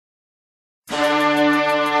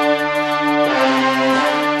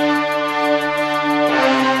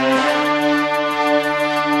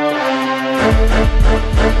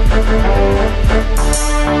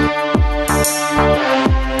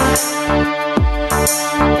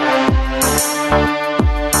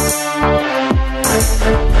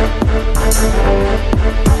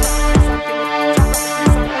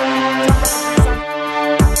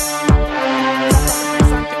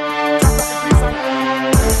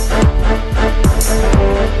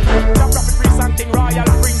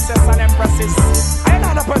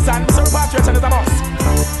revolution is a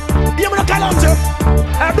boss. You me no call on you.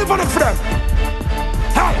 Every for them.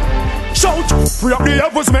 Hey, shout. Free up the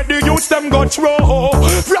heavens, make the youths them go through.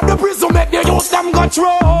 Free up the prison, make the youths them go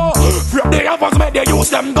through. Free up the heavens, make the youths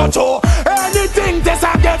them go through. Anything this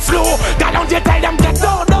I get slow. God don't you tell them get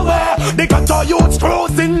out the way. They got our youths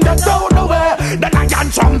cruising, get out the way. The lion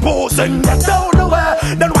tramposing, get out the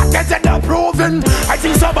way. Then what is it they're proving? I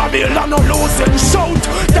think so Babylon no losing. Shout,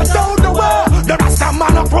 get out the way. The Rasta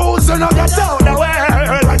man are cruising, get out the way.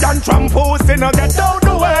 Lion tramposing, get out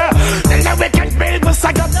the way. Then the wicked babies,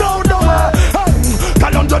 I get out the way.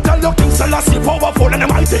 Tell them to tell your King Selassie powerful and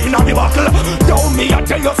mighty in a miracle. Yo, me I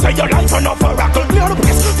tell you, say your life enough oracle. Clear the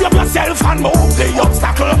place, flip yourself and move the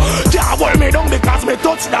obstacle. Can't hold me down because me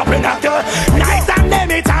touch the pinnacle. Night and day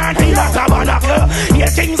me turn to the tabernacle. Your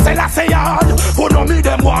King Selassie hard, who know me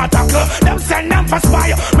them want tackle. Them send them for spy,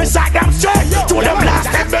 me shot them straight to them blast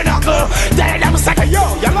them pinnacle. Tell them say, yo,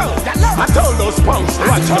 I told those punks to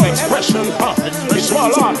watch an expression. It's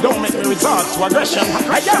warlord, don't make me resort to aggression.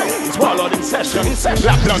 It's warlord in session.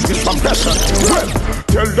 Black blunt is compression. Well,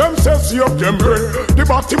 tell them says you up them brain. The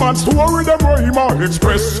Batman story them where him a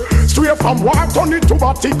express. Straight from war turn it to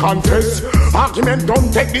batty contest. Argument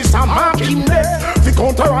don't take this and mark him there. The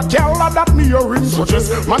counter a girl that me hearing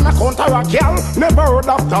suggest. Man a counter a girl, never heard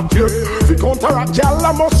of that yet. The counter a girl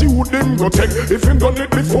I must see who them go take. If him done it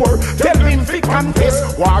before, tell him fi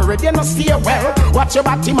confess. War already no stay well. Watch your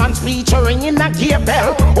Batman's featuring in a gear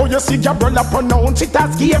bell. Oh you see your brother pronounce it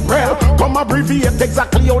as Gabriel. Come abbreviate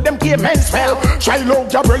exactly how them gay men spell. Shiloh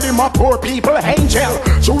Gabriel him a poor people angel.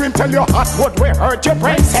 Show him tell you hot what we hurt your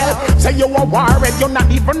brain cell. Say you a warhead, you're not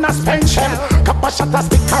even a spent shell. Kappa shot a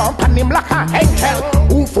stick up and him like a angel.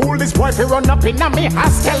 Who fool this boy fi run up in a me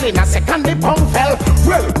hostel. In a second the punk fell.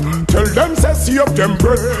 Well, tell them say see up them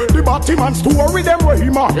bread. The Batman story them where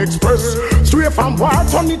him a express. Straight from war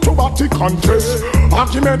turn it to batty contest.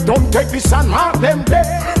 Argument don't take this and mark them dead.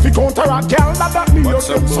 The counter a girl that me hear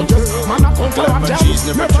them suggest. Man a counter a girl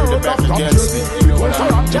never heard of that yet.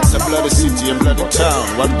 It's a bloody city and bloody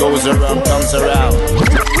town. What goes around comes around.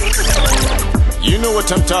 You know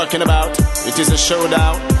what I'm talking about. It is a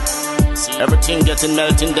showdown. See everything getting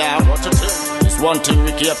melting down. What a thing. It's one thing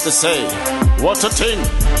we have to say. What a thing.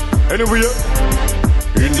 Anyway,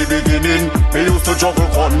 in the beginning, we used to juggle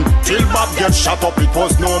fun. Till Bob get shot up, it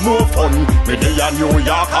was no more fun. Me day in New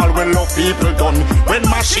York, all when love people done. When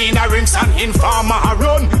machineries and informer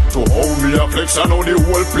run. To hold me a flex and how the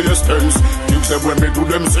whole place turns. Things that when me do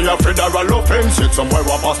them say a federal offense. Yet somewhere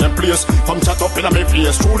I pass them place. Come chat up in a me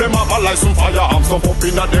face. Through them have a license firearms stuff up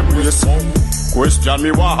in a them waist. Question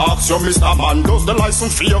me what ask you, Mr. Man. Does the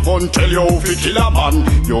license for your gun tell you if you kill a man?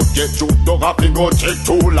 You get you dog up and go take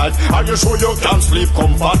two life. Are you sure you can sleep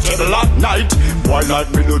comfortable at night? Why like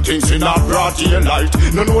me do things in a broad daylight?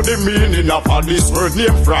 No know the meaning of all this word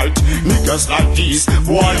name fright. Niggas like these,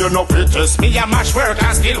 why you no fit test me? A mash work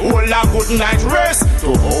and still hold a good night rest.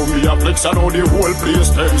 To hold me a flex and how the whole place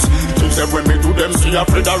turns. Things that when me do them see a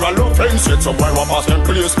federal offense. Yet somewhere I pass them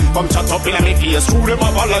place. Come chat up in a me face. Through them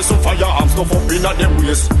have a license firearms stuff up in a them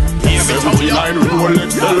ways. 79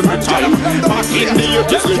 Rolex tell me time. Back in the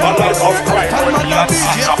 80s live a life of crime. When we are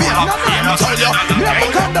such a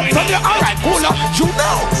alright, cool up, you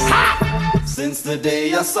know. Since the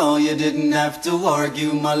day I saw you, didn't have to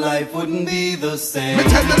argue. My life wouldn't be the same.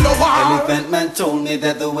 Elephant Man told me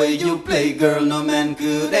that the way you play, girl, no man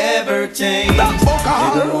could ever change.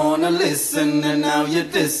 Didn't wanna listen, and now you're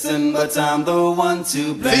dissing, but I'm the one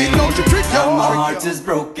to blame. Now my heart is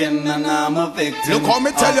broken, and I'm a victim. Look how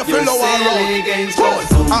me tell you, fellow silly games.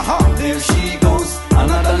 There she goes,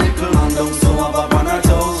 another little under, so I'm up on her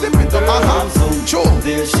toes.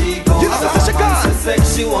 There she goes,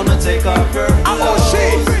 she wanna take off her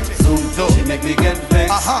clothes. She make me get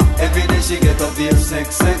vexed. Every day she get up here,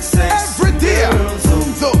 sex. Every day.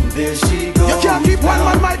 There she goes. You can't keep one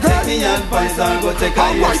man, my girl. Take me advice, I'll go take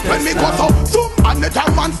a yes. When me go so zoom,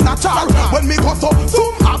 another man snatcher. When me go so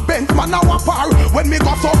zoom, a bent man a whopper. When me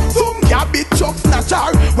go so zoom, cabbage chuck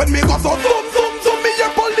snatcher. When me go so zoom, me a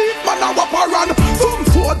policeman a whopper and zoom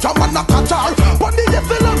soldier man a catcher. When the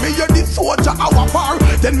FLA me a the soldier a whopper.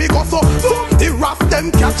 Then me go so zoom, the ras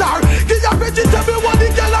them catcher. Give a vegetable one the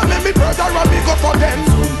girl and make me brother and me go so them.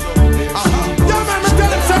 Yeah man, me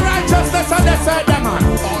tell him say righteousness and they say them man.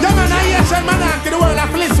 Yeah man, I hear shell man and the world of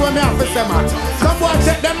police when me have to say man. Some boy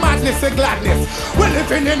check make them madness and gladness. We're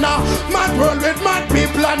living in a mad world with mad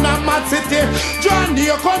people and a mad city. John,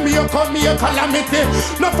 you come here, calamity.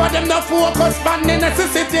 No for them, no focus on the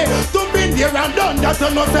necessity. To be there and done that,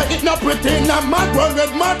 you know, say it not pretty. In a mad world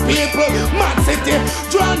with mad people, mad city.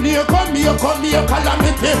 John, you come here,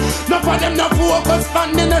 calamity. No for them, no focus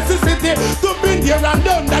on the necessity. To be there and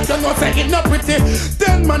done that, you know, say it not pretty.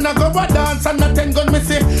 10 man a go a dance and a 10 gun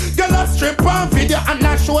missy. Girl a strip on video and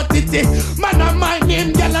a show titty. Man a mind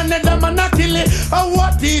him, girl another man a kill it. I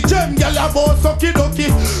what teach him, girl a boss sucky ducky.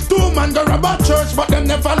 2 man go rob a church but them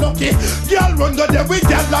never lucky. Girl run go there with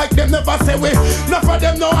girl like them never say we. None of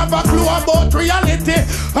them no have a clue about reality.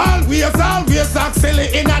 Always act silly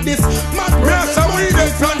in a this mad world. Yes, we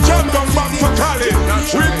did from Champion back for Cali.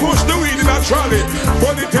 We push the weed in a trolley,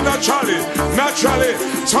 put it in a trolley, naturally.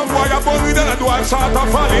 Some boy a bun weed and a do a sort of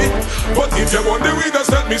folly. But if you want the weed,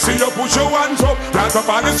 just let me see you push your hands up. Plant up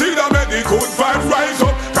on the seed and make the good vibe rise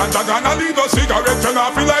up. Can't you gonna leave no cigarette and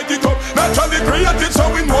off you light it up. Naturally created so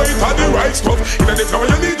we know it are the right stuff. Even if now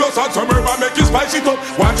you need just add some herb and make it spice it up.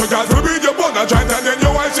 Want you guys to read your bun and joint and then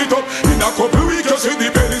you ice it up. In a couple weeks you see the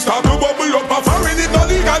belly start to bubble up. A foreign it no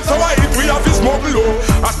legal so I hit we have to smuggle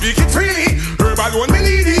up. I speak it freely, herb alone me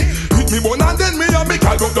need it. Hit me bun and then me and me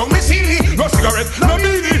call up down me silly. No cigarette, no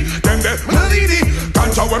meaty, them there, no needy.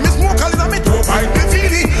 Ganja when me smoke all in a me dope I me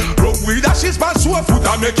feel it. Rub weed a shit man so food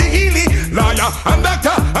and make it healy. Lawyer and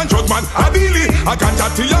doctor and judgman a billy. A ganja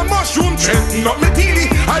tea and mushroom strengthen up me teely.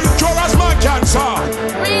 I cure as my cancer.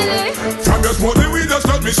 Really? From your smoke the weed just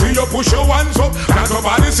let me see you push your hands up. Plant up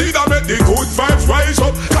on the seed and make the good vibes rise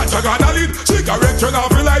up. Ganja gonna lead, cigarette turn off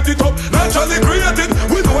you light it up. Naturally created,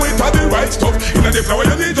 we know it are the right stuff. In a flower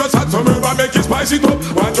you need just add some herb and make it spice it up.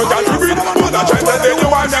 Want you guys to read, but I try to tell you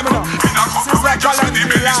why them. In a couple weeks just see the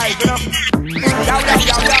belly.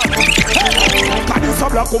 Man, this a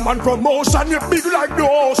black woman promotion, you big like the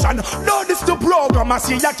ocean. No, this the program, I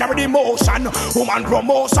see you carry the motion. Woman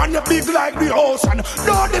promotion, you big like the ocean.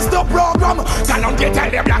 No, this the program, can't get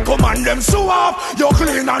tell the black woman them so off. You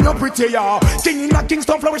clean and you pretty, yeah. King in the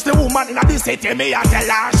Kingston flourish the woman in the city, me I tell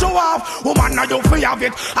her show off. Woman, now you free of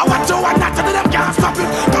it. I want you and not to them can't stop it.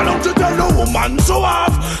 Can't you tell the woman show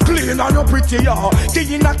off. Clean and you pretty, yeah.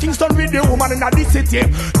 King in the Kingston with the woman in the city,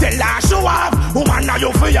 tell her show off. Woman, now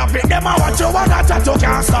you free of it. Them I want you and not that you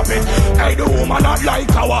can't stop it. Hey, the woman not like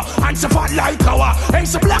our, and she fat like our. Hey,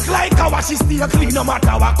 she black like our, she still clean no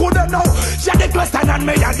matter what. Couldn't know, she had the question and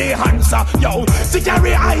me had the answer. Yo, she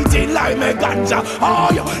carry hygiene like me ganja. Oh,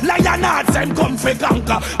 yo, lion hearts and come for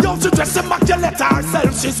conquer. Yo, she dress the immaculate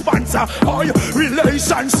herself, she sponsor. Oh, yo,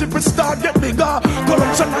 relationship will start get bigger.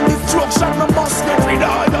 Corruption and destruction, me must get rid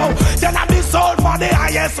of. Yo, then I be sold for the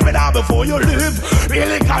highest bidder before you live.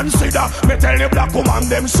 Really consider, me tell the black woman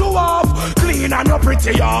them show off. Clean and you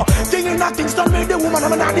pretty, yeah. King in the Kingston make the woman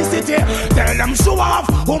I'm in the city. Tell them show off.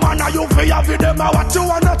 Woman, are you free of it? Them I watch you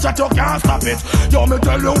and not you can't stop it. Yo, me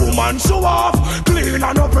tell the woman show off. Clean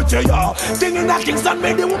and you pretty, yeah. King in the Kingston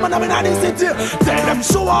make the woman I'm in the city. Tell them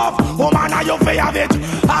show off. Woman, are you free of it?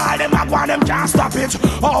 All them I want them can't stop it.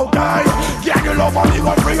 Okay, get the love and me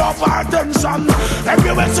go free up our attention.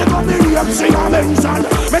 Everywhere she go me name she a mention.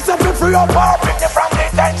 Me say me free up her, bring me from the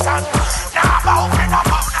tension. Now about me, now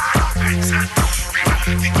about her attention.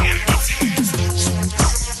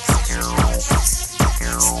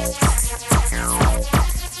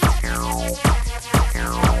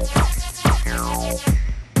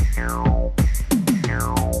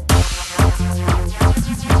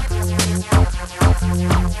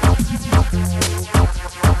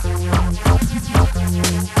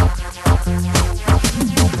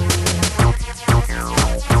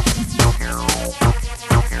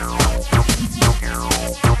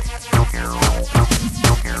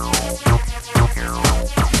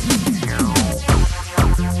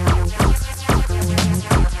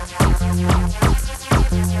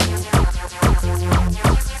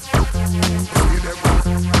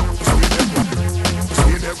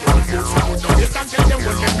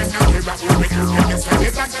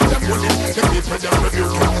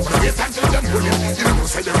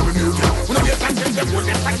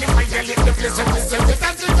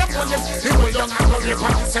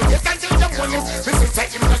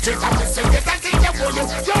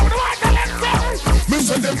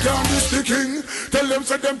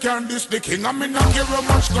 Can't diss the king. I mean, not care how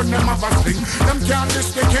much gun them have a sling. Them can't diss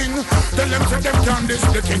the king. Tell them say them can't diss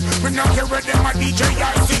the king. We not care where them a DJ or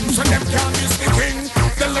sing. So them can't diss the king.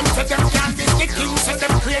 Tell them say them can't diss the king. So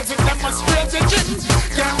them crazy, them must crazy king.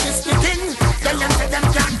 Can't diss the king. Tell them say them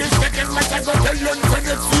can't diss the king. But I go tell them say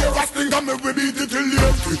them serious thing. Come here, we beat it till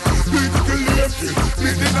lefty. Beat it till lefty.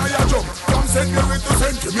 Beat it now you jump. Come send you to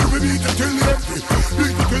send me. We beat it till lefty.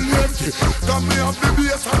 Beat empty. Come me have the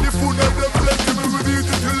bass and the food and the plenty. Me will beat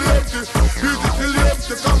it till empty. Beat it till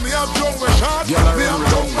empty. Come me have drum with shot. Me have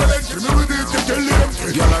drum with empty. Me will beat it till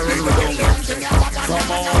empty. From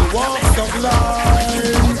all walks of life,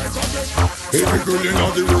 every girl in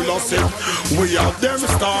the world I said, we have them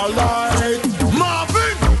starlight.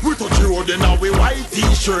 Marvin, we touch the road in our white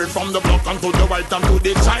t-shirt. From the block and to the right and to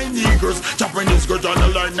the Chinese girls. Japanese girls on the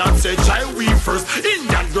line and say child we first.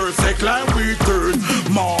 Indian girls say climb we third.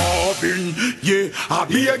 Marvin, yeah, I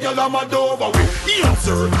be a girl I'm a dover with.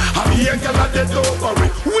 Answer, I be a girl I'm dead over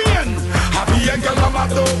with. When, I be a girl I'm a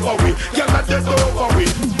dover with. Girl I'm dead over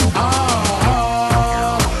with.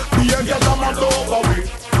 Be a girl I'm a dover with.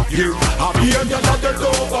 You, I be a girl I'm dead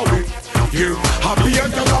over with. You, I be a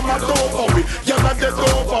girl I'm a dover with. Girl I'm dead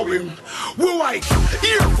over with. We white,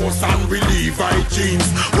 Air Force and we Levi jeans.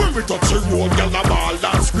 When we touch the road, girl a ball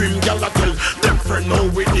and scream. Girl a tell them friend how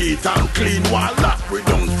we neat and clean. While that we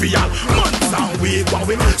don't feel months and weeks. But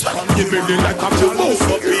we stand the building like a few moves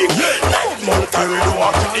up big. No more time we don't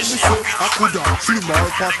want to finish. I could have slim or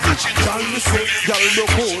package. Tell me say, girl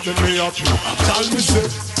look how them me happy. Tell me say,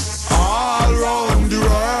 all round the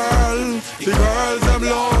world, the girls them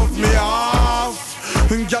love me half.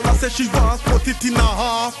 And girl I say she wants put it in a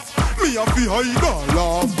half. Me a fi hide and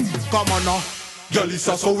laugh. Come on now. Girl is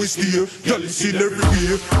so we stay. Girl is seen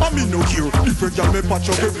everywhere. I me no care. Different girl me patch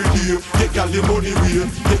up every day. Get girl the money way.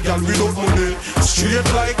 Get girl without money. Straight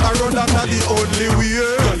like a road, that's the only way.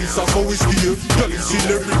 Girl is so we stay. Girl is seen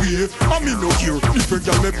everywhere. I me no care. Different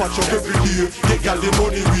girl me patch up every day. Get girl the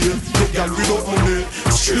money way. Get girl without money.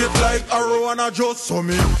 Straight like a road and I just saw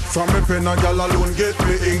me. From me pen a girl alone get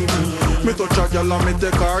me ink. Me touch a girl and me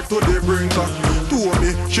take her to the brink. To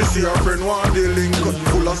me, she see her friend want the link.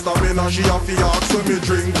 Full of stamina, she have to ask when me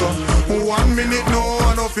drink. 1 minute no,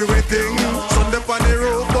 I know fi waiting. Sunday on the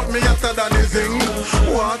road, but me hotter than the zing.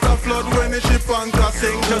 Water flood when the ship anchor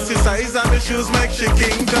sing. Just the size and the shoes make she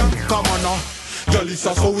king. Come on now. Girl is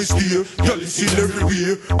so we stay. Girl is seen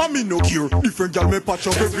everywhere. I me no care. Different girl me patch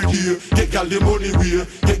up every day. Get girl the money way.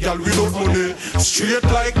 Get girl without money. Straight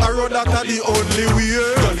like a road, that's the only way.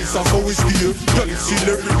 Girl is so we stay. Girl is seen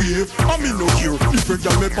everywhere. I me no care. Different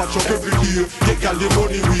girl me patch up every day. Get girl the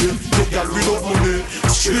money way. Get girl without money.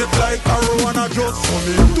 Straight like a road and I just saw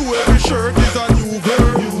me. To every shirt is a new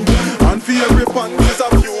girl. And for every pants is a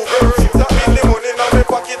few girls. That mean the money in my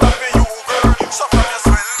pocket and for you girl. So from your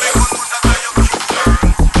smell me go know that I am cute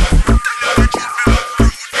girl.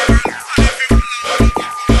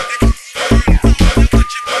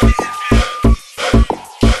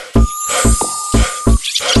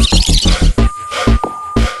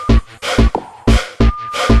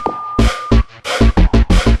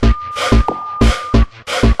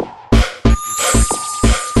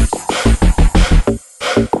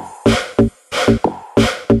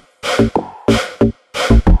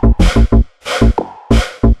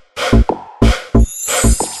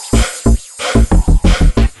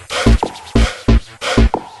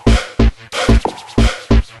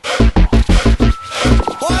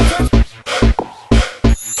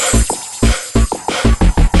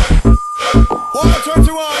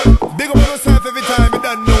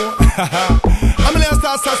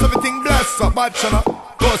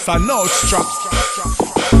 No strap.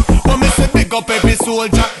 But me say big up every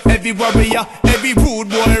soldier, every warrior, every rude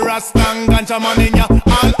boy, rasta and ganja man in ya.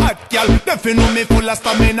 All hot gal, defi know me full of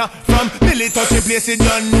stamina. From military places,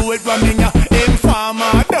 don't know it from in ya.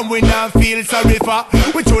 Informer, them we not feel sorry for.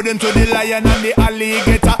 We throw them to the lion and the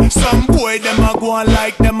alligator. Some boy them a go on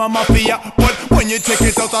like them a mafia. But when you check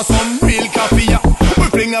it out of some real coffee, we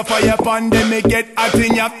fling a fire upon them, me get hot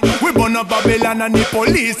in ya. We burn up Babylon and the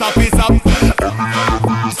police officer.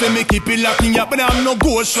 Say me keep it locking up, but I'm no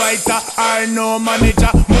ghostwriter or no manager.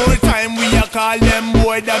 More time we a call them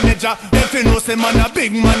boy damager. If you know say man a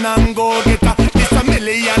big man and go getter. It's a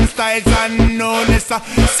million styles and no lesser.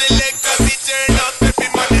 Select a turn up every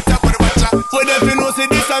man it up for the watcher. But if you know say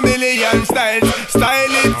this a million styles,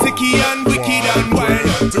 style it sicky and wicked and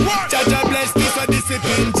wild. Jaja bless this a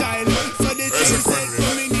disciplined child. So the things said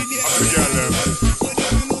for me need it.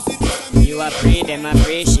 You a free, them a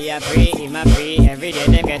free, she a free, him a free. Every day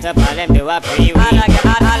them get up, all them do a free. All a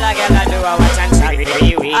girl do a watch and chat. All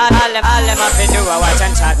them a fi do a watch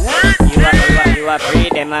and chat. You a free,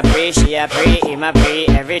 them a free, she a free, him a free.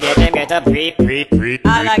 Every day them get up, free.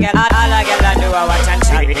 All a girl do a watch and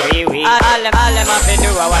chat. All them a fi do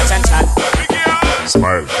a watch and chat.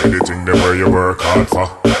 Smile, anything them where you work hard for.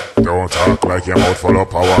 Don't talk like your mouth full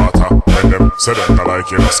up of water. When them say them not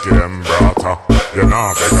like you, must give them brata. You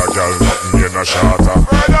nah beg a girl, nothing you no shatter.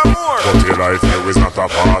 But your life here is not a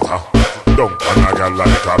parter. Don't pan a girl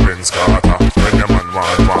like a Prince Carter. when your man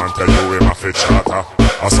want tell you him a fit charter.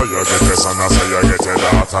 I saw you get your son, I saw you get your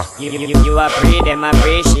daughter. You a pre, them a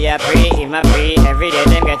pre, she a pre, him a pre. Every day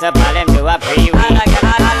them get up, all them do a pre. All a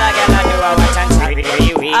gala do a watch and chat. All them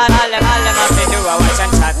a pre do a watch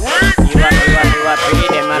and chat. You a pre,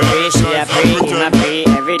 them a pre, she a pre, him a pre.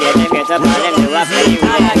 Every day them get up, all them do a pre.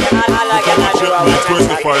 All a gala do a watch and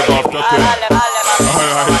chat. 25 after 10.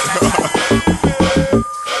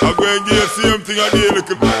 I'm going to give you the same thing again, look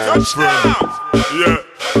at touchdown. Yeah.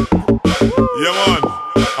 Yeah, man.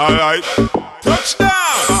 Alright. Touchdown.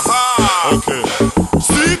 Aha. Okay.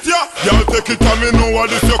 See it, yeah? Y'all take it and me know what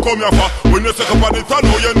this you come here for. When you take up on it, I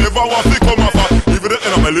know you never want to come here for. Even the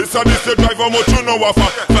end of my list, and this you drive how much you know what for.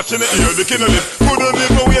 Flashing the ear, the king of it. Couldn't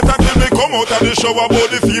even wait until they come out of the shower. About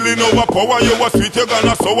the feeling overpower you. What sweet you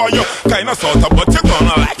gonna sour you. Kinda sort of, but you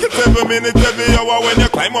gonna like it every minute, every hour. When you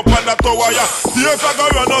climb up on that tower, yeah. Tears are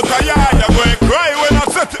gonna run out of ya. You're going to cry when I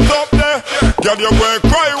set it up there. Girl, you're going to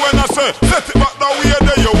cry when I say set it back that way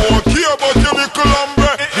there. You won't care about your little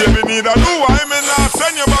lumber. Baby need a new I mean I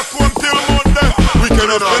send you back home till Monday. We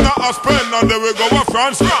cannot spend a spend and then we go to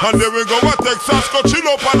France. And then we go to Texas, go chill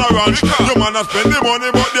up on a ranch. Your man has spend the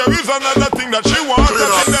money but there is another thing that she wants. The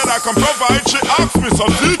thing that I can provide. She asks me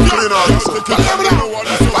some secret.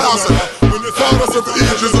 Father said the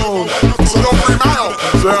age is old, so don't free my out.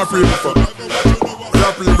 So you're free before.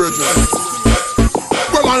 You're free, Bridget.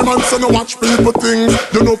 Well, I man say no watch people things.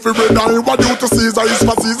 You know fi red eye, what you to Caesar is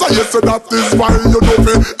for Caesar. Yes, so that is why you know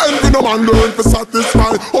fi envy no man learn fi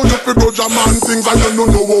satisfy. Oh, you fi grudge a man things and you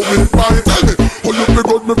don't know how we buy. Tell me, oh you fi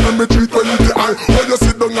grudge me fi me 320 I. Oh you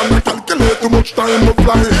sit down and I calculate too much time to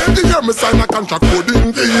fly. You hear me sign a contract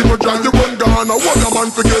coding the evil drive. You run down and one a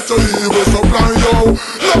man forget your evil supply. Yo,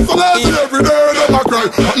 love so lazy every day them a cry.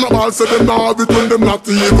 And no ball say them now it when them not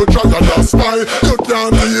evil try and that's why. You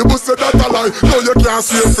can't evil say that a lie. No you can't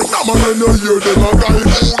swear for no man when you hear them a guy.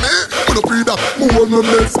 Me no free that move on my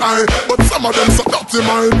legs high. But some of them so dirty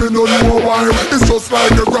mind me no know why. It's just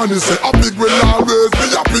like a granny say a pig will always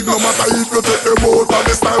be a pig no matter if you take them out of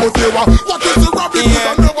this time of year. What is the rabbit?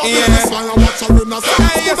 I never be this line. I watch her in a song.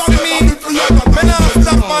 You see me? Me not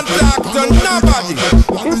stop and talk to nobody.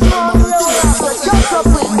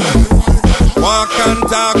 Walk and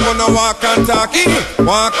talk, wanna walk and talk.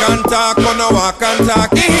 Walk and talk, wanna walk and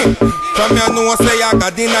talk. From your nose say you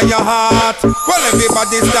got in your heart. Well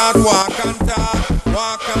everybody start walk and talk.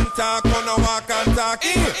 Walk and talk, wanna walk and talk.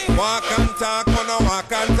 Walk and talk, wanna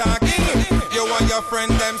walk and talk. You and your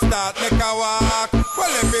friend them start make a walk.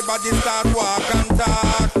 Well everybody start walk and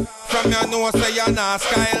talk. From your nose say you're not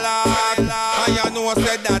skylark. And you know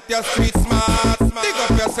say that you're street smart. Dig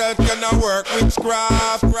up yourself, you know work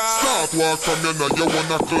witchcraft. Start walk from you know you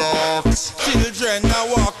wanna clocks. Children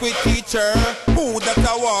a walk with teacher. Who that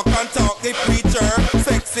a walk and talk the preacher.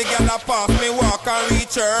 Sexy girl a pass me walk and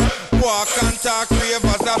reach her. Walk and talk rave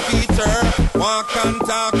as a feature. Walk and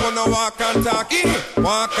talk, wanna walk and talk.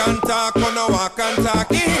 Walk and talk, wanna walk and talk.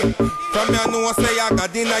 From your nose say you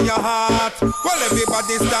got in your heart. Well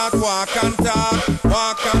everybody start walk and talk.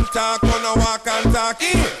 Walk and talk, wanna walk and talk.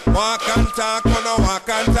 Walk and talk, wanna walk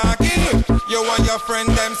and talk. You and your friend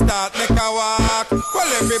them start make a walk.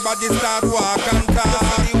 Well everybody start walk and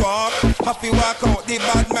talk. The walk, happy walk out the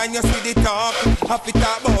bad man you see the talk. Happy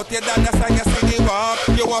talk about your dad that's how you see the walk.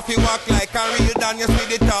 You happy walk like a real dan you see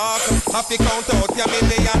the talk. Happy count out your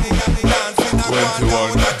million dancing a one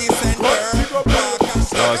down at the center. Walk and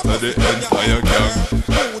start at the entire gang.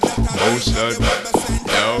 Motion.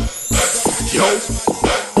 Yo,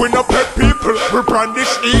 we no pet people, we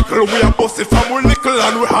brandish eagle. We are busted from we little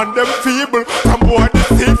and we hand them feeble. From boy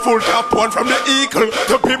deceitful, top one from the eagle.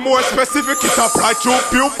 To be more specific, it apply to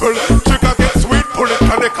pupil. Trigger get sweet, pull it,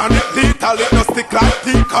 connect and it lethal. It no stick like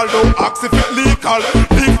tinkle, don't ask if it legal.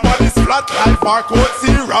 Leave bodies flat like barcode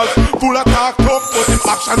cereals. Full of talk tough, but in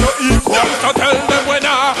action no equal. Just to tell them when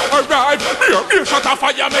I arrive, me shot a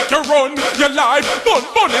fire, make you run your life.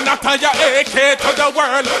 Bun in a tire, AK to the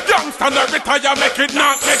world. Youngster no retire, make it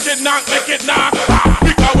knock, make it knock, make it knock.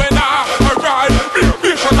 Because when I arrive,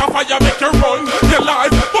 me shot a fire, make you run your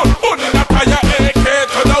life. Bun in a tire, AK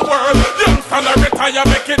to the world. Youngster no retire,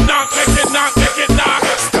 make it knock, make it knock, make it knock.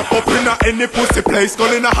 Step up in any pussy place,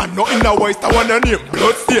 gun in a hand, not in the waist. I want a name,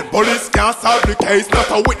 blood stain. Police can't solve the case, not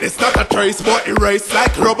a witness, not a trace, but erase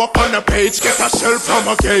like rubber on the page. Get a shell from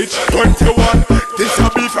a cage. 21, this a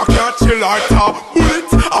beef, I can't chill or talk. Bullet,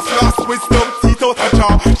 a floss wisdom, teeth out a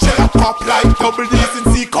jaw. Shell a pop like double D's in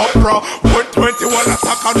C cup, bro. 121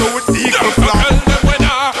 attack, I know it's eagle fly. Tell them when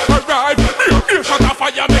I arrive, me shot a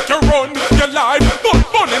fire, make you run your life.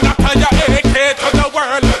 Bun in a tire, AK to the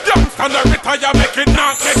world. Youngster no retire, make it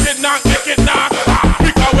knock, make it knock, make it knock.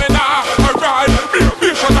 Because when I arrive,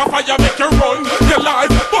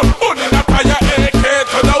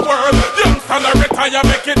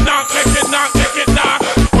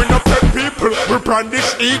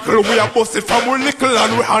 brandish eagle. We are busted from we little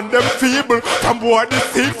and we hand them feeble. From boy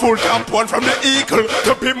deceitful, tampon from the eagle.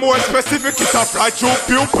 To be more specific, it apply to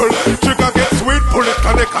pupil. Trigger get sweet, pull it,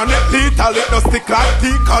 connect lethal. It no stick like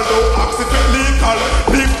decal, no oxygen legal.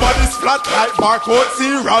 Big body's flat like barcode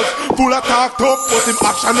cereals. Full of talk tough, but in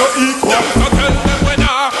action no equal. So tell them when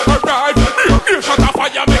I arrive, you shut a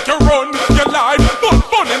fire, make you run your life.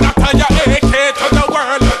 Burning that tire, AK to the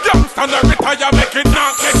world. Youngster no retire, make it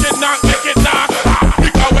knock, make it knock, make it knock.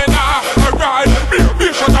 Because when I arrive,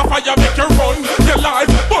 you shut a fire, make you run your life.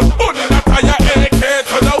 Burning that tire, AK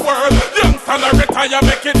to the world. Youngster no retire,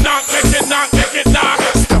 make it knock, make it knock, make it knock.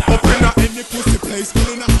 Step up in any pussy place,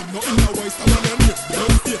 feeling I'm not in a waste. I want them rip,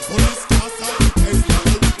 don't stay, police cars out the place.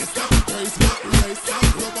 It's got the praise, not the race.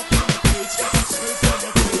 Rub up on the page, got the shades on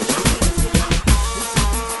the page.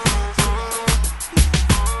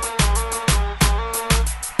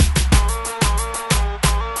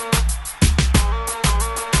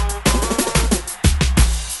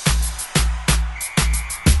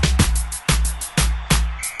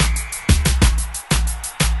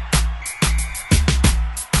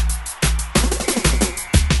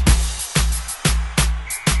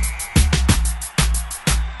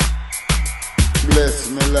 Bless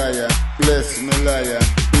me liar, bless me liar,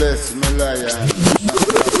 bless me liar.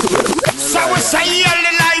 So we say heal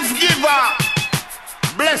the life giver.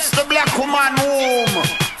 Bless the black woman womb.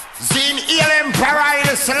 Zin heal Emperor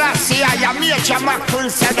Haile Selassie. I am Major Macron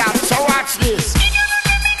said that. So watch this.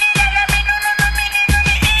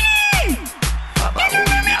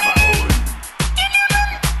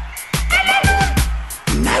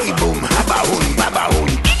 Naibum, Habahun, Babahun.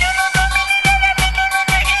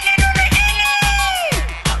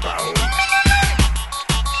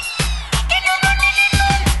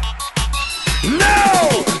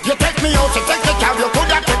 You take me out, you take the cab, you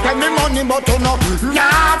could have taken me money, but you know,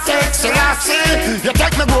 nah, take Selassie. You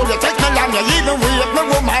take me gold, you take me land, you even rape me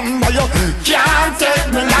woman, but you can't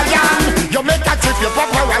take me lion. You make a trip, you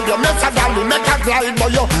pop a ride, you make a dolly, make a glide,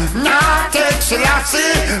 but you nah, take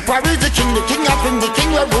Selassie. For he's the king up in the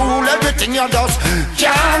king will rule everything you does.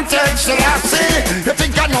 Can't take Selassie. You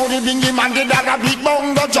think I know the bingy man, the dog a big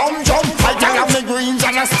bongo, jump, fight around the greens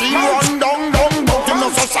and a steam run down. No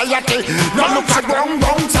society, no look at ground,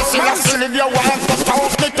 Selassie live your wife, but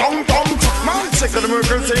off me tongue. Man, sick of the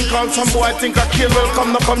miracle thing called some boy think a kill will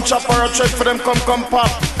come, no come chop or a trade for them come pop.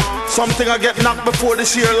 Something I get knocked before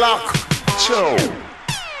this year lock. Chill.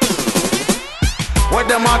 What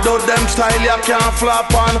them a do, them style you can't flap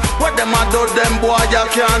on. What them a do, them boy you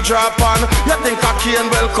can't drop on. You think a cane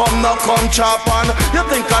will come, no come chop on. You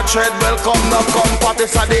think a tread will come, no come pop.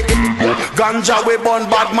 This a the ganja we burn,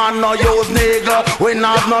 bad man no use nigga. We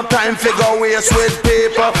not have no time figure waste with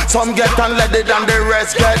people. Some get unleaded and the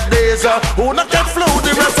rest get diesel. Who not get flu,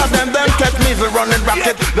 the rest of them get measles running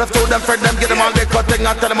racket. Let's do them for them, get them on the cutting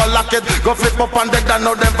and tell them a lock it. Go flip up on deck and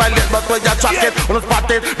know them violate, but when you track it, don't spot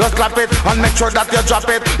it, just clap it and make sure that you drop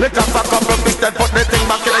it. Lick up a couple pieces, put the thing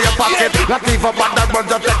back in your pocket. Not even bad that one,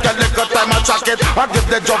 just take a little time and track it. I give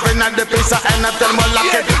the jumping and the piece of end and tell me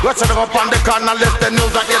lock it. Let's set up on the corner, list the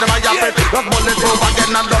news and get them a yap it. Just bullet proof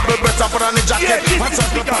again and double breast up on the jacket. And set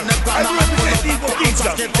up on the corner and pull up and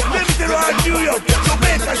track it. Let me tell you, New York,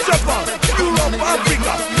 Jamaica, Japan, Europe,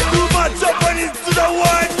 Africa, too much Japanese to the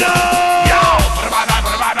world now.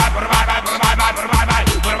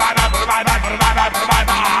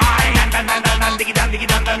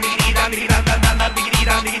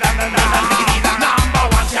 Number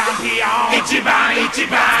one champion, Ichiban,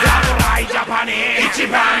 Samurai Japanese,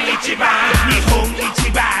 Ichiban, Nihon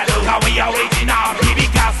Ichiban, Kawaii original,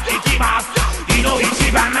 Hibikasu ikimasu, Ino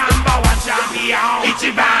Ichiban, number one champion,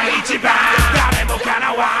 Ichiban, Daremo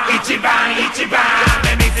kanawa, Ichiban,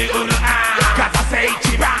 Memizu unu an, Katase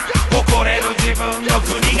Ichiban, Hokoreru jibun no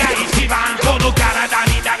kuni ga Ichiban, Kono karada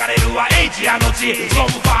ni nagareru wa Asia no chi,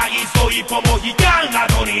 From far east to ippo mo hikan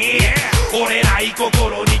ado ni, Orenai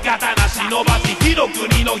kokoro ni katana shinobashi, Hiro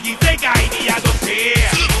kuni no hi sekai ni yadoshi,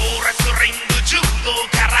 Sumo wrestling, judo,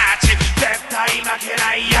 karate, Zettai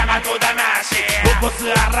makenai Yamato damashi, Bobosu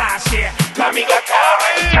arashi, Kami ga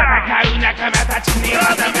kare, Tarakau nakama tachi ni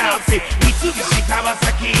radamausi, Mitsubishi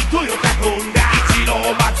Kawasaki, Toyota Honda,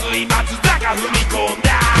 Ichiro Matsui Matsuzaka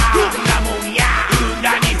fumikonda, Unda mon ya,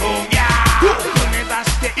 Unda Nihon ya,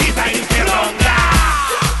 Mezashite iza yukeronda,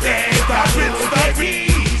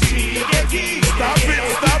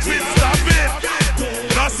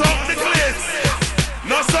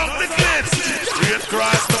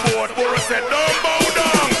 Cross the board, Bora said, don't bow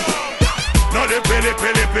down. No the pilly,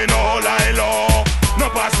 no lie low. No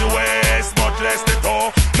pass the waist, but less the toe.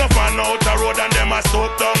 No fan out the road and them a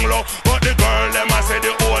stop down low. But the girl, them a say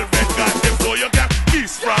the old vet got them. So you can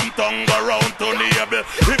Kiss from tongue go round to navel.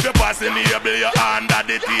 If you pass the navel, you under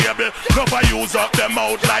the table. Never use up them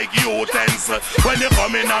mouth like utensils. When you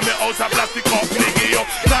come in on me house, a plastic cup nigga you.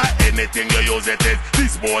 Not anything you use it is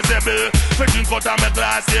disposable. For drink out of my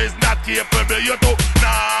glass is not capable. You're too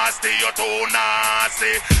nasty, you're too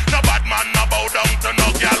nasty. No bad man no bow down to no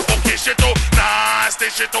girl. Okay, she too nasty,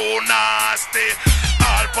 she too nasty.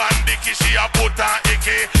 All pandicky she a put on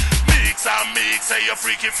icky. Mix and mix, say you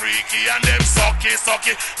freaky freaky. And them sucky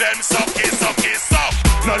sucky, them sucky sucky suck.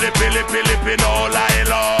 No lippy lippy lippy, no lie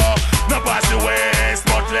low. No pass the waist,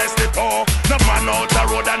 but less the toe. No man out the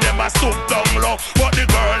road and them a stoop down low. But the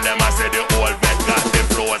girl them a say the whole bed got the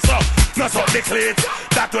flow. So no suck the clit,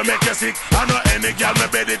 that will make you sick. I know any girl me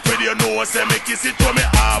bed it with you know. Say me kiss it to me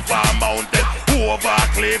half a mountain, over a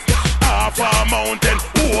cliff. Half a mountain,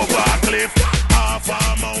 over a cliff. Half a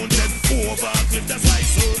mountain, over a cliff. That's why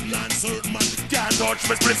certain and certain man can't touch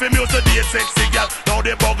me. Split him used to date sexy girl. Now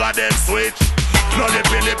the bugger them switch. No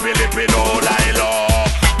lippy lippy lippy, no lie low.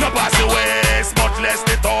 No pass the waist, but less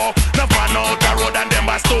the toe. No man out the road and them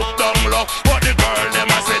a stoop down low. But the girl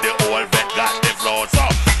them a say the whole vet got the flow. So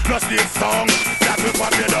no stiff song, that will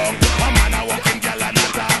pop you down. A man a walking girl and a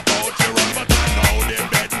talk about you run. But I know the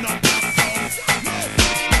bed not that down.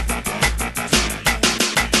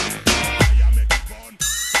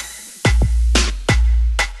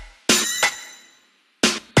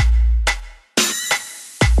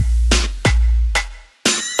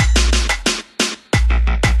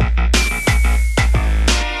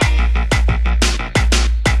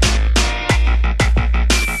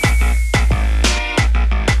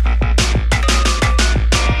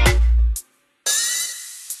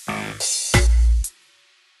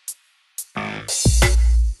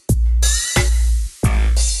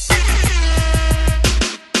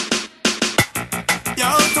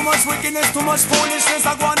 Too much foolishness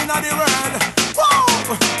a going in the world.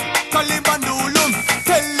 Whoa! Kalibandulum,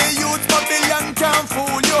 tell the youth Babylon can't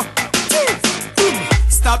fool you.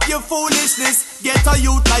 Stop your foolishness. Get a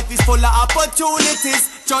youth, life is full of opportunities.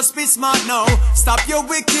 Just be smart now. Stop your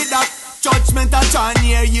wicked act. Judgment a turn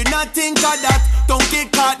here, you not think of that. Don't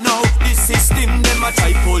get caught now. The system them a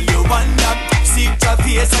try pull you under. Seek your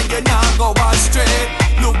face and you not go astray.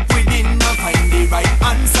 Look within and find the right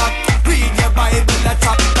answer. Read your Bible a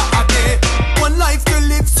chapter a day. One life to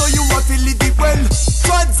live, so you have to live it well.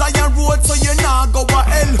 Tread Zion road, so you not go a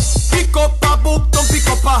hell. Pick up a book, don't pick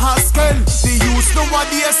up a Haskell. The youth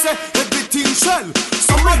nowadays say everything shell.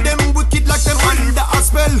 Some of them wicked like them under a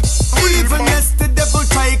spell. Evilness the devil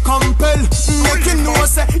try compel. Make you know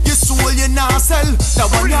say your soul you not sell. The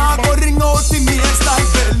one ya go ring out the maze like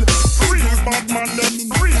bell. Real bad man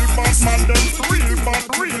them, real bad man them, real bad,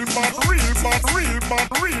 real bad, real bad, real bad,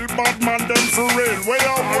 real bad man them for real. Way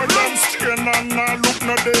out where them skin and not look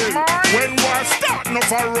no day. When war start no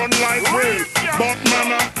for run like real. But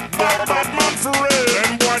man bad man for real.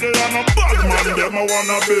 Them boy they are no bad man them a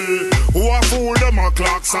wanna be. Who a fool them a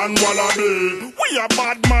clocks and wallaby. We a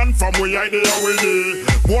bad man from we I there we day.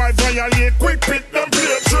 Boy violate quick pick them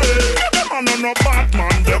play trade. Them a no bad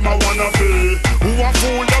man them a wanna be. Who a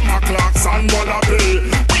fool them a clocks and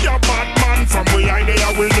wallaby. We a bad man from we I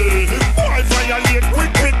there we day. Boy violate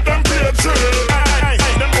quick pick them play trade.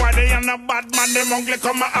 Them boy they are no bad man them ugly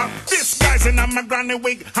come a act. This guy's in a my granny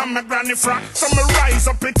wig and my granny frock. So me rise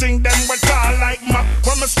up hitting them with all like map.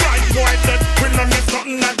 When me strike boy dead we no miss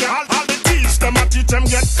nothing again. All the teach them a teach them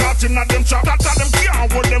get caught in a them trap. That them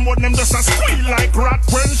can't hold them just a squeal like rat.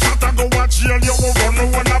 When shot a go watch jail you will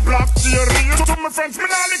run when a block theory. To my friends me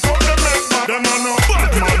nah lick out them make back. Them a no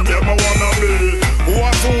bad man them a wanna be. Who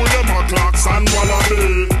a fool them a clocks and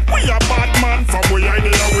wallaby. We a bad man from we I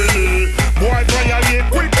there we live. Boy violate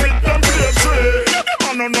quick with them play trade.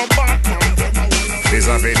 Them a no bad man them a wanna be. This a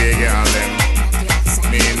for the girl them,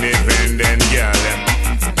 me independent girl them.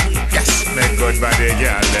 Yes, make good by the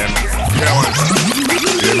girl them.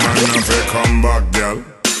 The man a fi come back girl.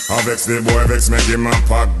 I vex the boy vex make him a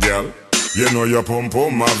pack girl. You know your pum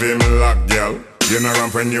pum have him lock girl. You know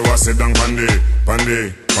ramp when you a sit down pandy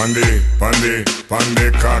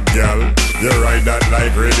cock girl. You ride that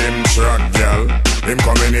like rhythm track girl. Him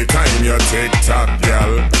come anytime you take talk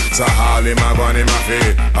girl. So all him a gun him a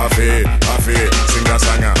fi sing that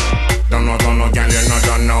song. Don't know girl you know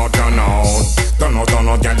don't know girl you know don't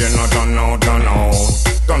know girl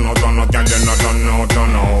you know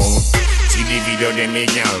don't know. See the video then me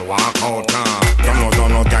girl walk out Don't know girl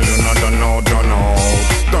you know don't know girl you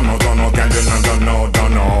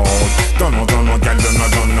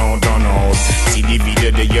know don't know. See the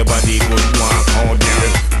video then your body good walk out girl.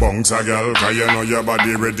 Bounce nice a girl, cause you know your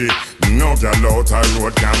body ready. No girl out a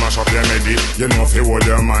road can mash up your medi. You know if you hold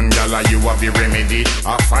your man, girl, you have the remedy.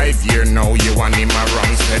 A 5 year now, you want him a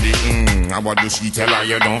run steady. What do she tell her?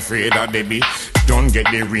 You don't afraid that baby. Don't get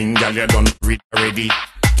the ring, girl, you don't read ready.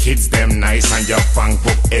 Kids them nice and your funk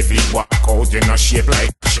book heavy. Walk out, you know shape like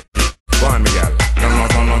shit. Go on, me girl.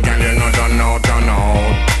 Don't know, girl, you know, don't know. Don't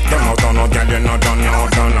know, girl, you know, don't know.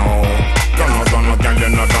 Don't know, girl, you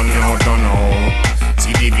know, don't know.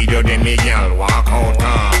 See the video, then me girl walk out.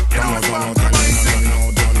 Don't know, girl, you know,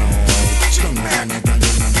 don't know.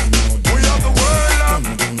 We have the world up.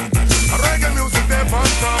 Reggae music, they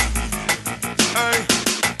pump up. Hey,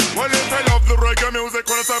 well if I love the reggae music,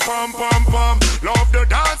 when I say pam pam pam. Love the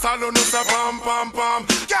dance, I don't know say pam pam pam.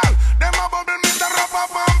 Girl, them a bubble me the rapper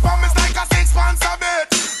pam pam. It's like a 6 months a bit.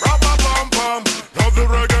 Rapper pam pam. Love the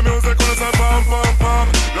reggae music, when I say pam pam pam.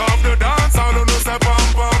 Love the dance, I don't know say pam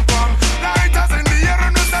pam pam. Lighters in the air,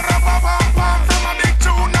 and know say rapper pam pam. From a big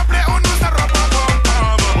tune, I play on know say rapper pam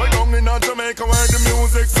pam. We down in Jamaica where the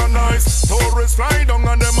music's so nice. Tourists fly down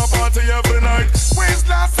and them a party every night. Waist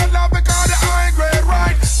glass and love because the high grade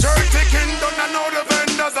right. Dirty kingdom and all the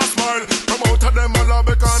vendors a smile. Come out of them a love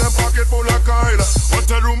because them pocket full of Kyle.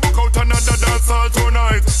 Hotel room book out another dance all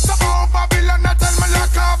tonight. So about Babylon I tell me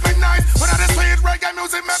like half a night. When I the sweet reggae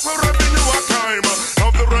music make me revenue a climb.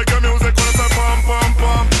 Love the reggae music when I say pam pam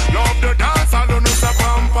pam. Love the dance all know say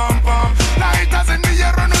pam pam pam. Lighters in the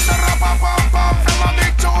air and know say rappa pam pam. From a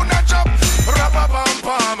big tune a chop rappa pam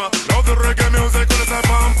pam. Love the reggae music when I say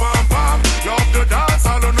pam pam pam. Love the dance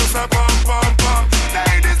all know say pam pam pam.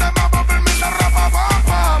 Ladies them a bubble me the rappa pam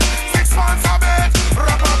pam. 6 months a bit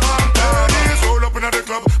rappa pam pam. Ladies roll up in the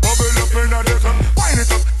club, bubble up in the club. Wind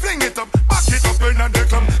it up, fling it up, back it up in the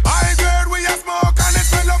club. High grade we a smoke and it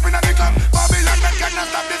smell up in the club. Babylon men cannot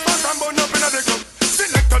stop this bus and burn up in the club.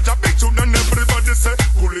 Select a job big tune and everybody say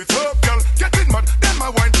pull it up, girl. Get it mad, them a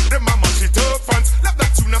wine, them a mash it up. Fans love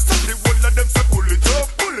that tune and stop the whole of them say pull it up,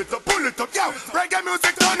 pull it up, pull it up. Yo, reggae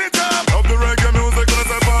music turn it up. Love the reggae music when I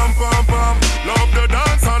say pam pam pam. Love the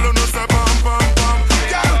dance all know say pam pam pam.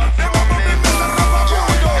 Girl, them a bubble me the rapper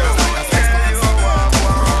pam pam.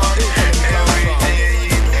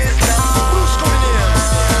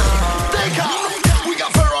 We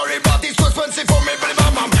got Ferrari, but it's too expensive for me, billy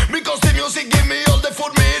bam bam. Because the music give me all the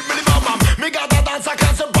food me eat, billy bam bam. Me got a dance, a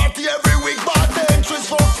concert party every week, but the entries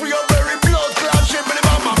for free are very blood clot shit, billy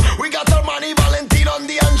bam bam. We got Armani, Valentino, and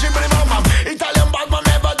the engine, billy bam bam. Italian bad man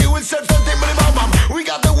never deal with self-esteem, billy bam bam. We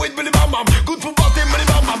got the weed, billy bam bam. Good for body, billy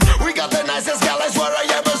bam bam. We got the nicest gal I swear I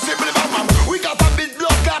ever see, billy bam bam. We got a big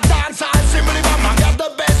blood clot dance, and see, billy bam bam. Got the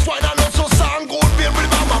best wine and also sound good beer, billy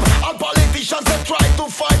bam bam. All politicians that try to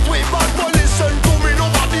fight with, but boy listen to me,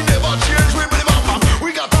 nobody never change with, billy bam bam. We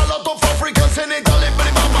got a lot of Africans in Italy,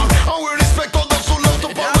 billy bam bam. And we respect all those who love to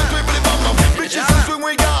part with, billy bam bam. Bitches and swing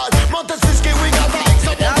we got, Montes Whiskey we got, Alex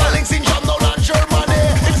and Links in Jam down and Germany.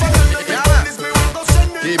 If I don't know this, me want to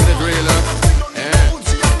send it. Keeping it real,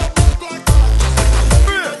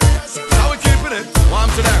 How we keeping it? Warm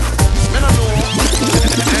to them. Me no know.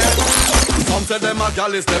 Some say them a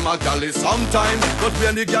gallis, sometime. But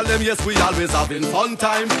when the gal them, yes, we always having fun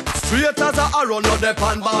time. Straight as a arrow, no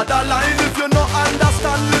depend borderline. If you no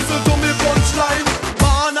understand, listen to me punchline.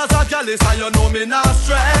 Born as a gallis, and you know me not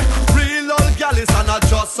stray. Real old gallis, and not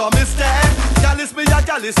just some mistake. Gallis, me a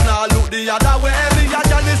gallis, now look the other way. Me a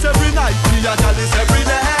gallis every night, me a gallis every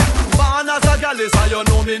day. Born as a gallis, and you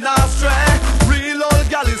know me not stray. Real old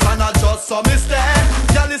gallis, and not just some mistake.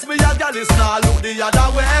 Gallis, me a gallis, now look the other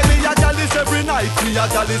way. Me a gallis every night, me a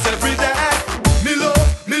gallis every day. Me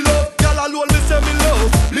love, gal alone me say me love.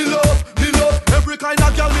 Me love, every kind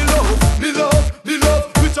of gal me love. Me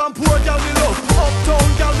love, rich and poor gal me love. Uptown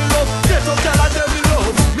gal me love, ghetto gal and them me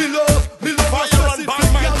love. Me love, Fire and bad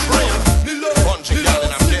mind trail. me love, Country gal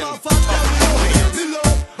and I'm getting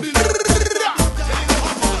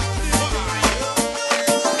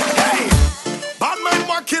Hey, bad man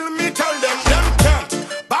wa kill me, tell them can't.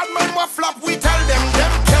 Bad man wa flop, we tell them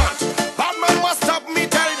can't. Bad man wa stop me,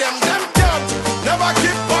 tell them can't. Never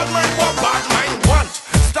keep bad man what bad mind want.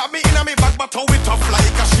 Stab me in a me back, but how it tough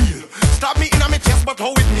like a shield. Stab me in a me chest, but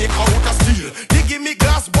how it make out a steel. They give me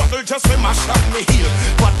glass bottle just to mash up me heel.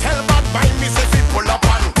 But tell bad mind me say fi pull up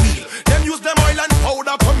and wheel. Them use them oil and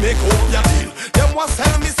powder to make out your deal. Them was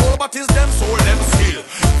sell me soul, but is them soul them steal.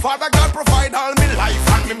 Father God provide all me life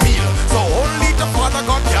and me meal. So only the Father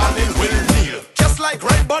God can will kneel. Just like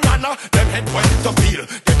red banana, them head went to peel.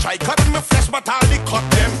 They try cut me flesh, but all they cut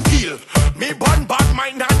them peel. Me burn bad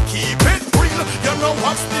mind and keep it real. You know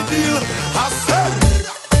what's the deal? I said,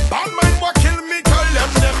 bad mind wa kill me, tell them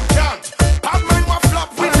can't. Bad mind wa flop,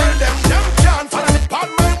 we tell them can't. Bad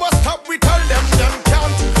mind wa stop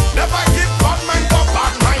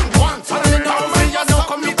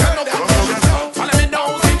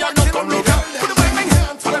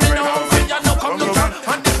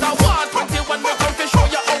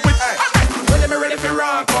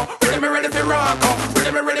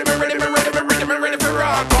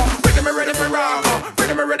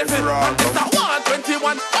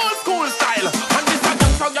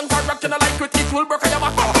tool broke your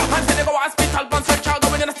back. And say they go hospital, but search out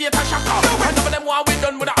going in a state of shock. And some of them want we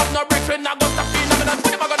done with a have no break, when I go to feel them. What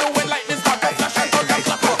am I gonna do when like this?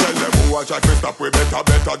 Watch out, stop, we better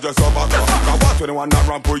just over there. Now watch when they want to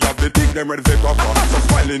ramp, we have the thing, them ready to cover. So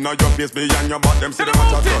smiling on your face, behind your back, them see them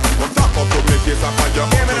watch out. Come talk up to me, face up on your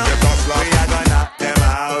back, to get a slap. We are gonna knock them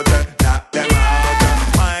out, knock them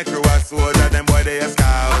out. My crew are soldier, them boy they a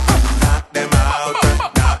scout. Knock them out,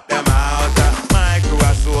 knock them out. My crew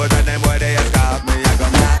are soldier, them boy they a scout. Me I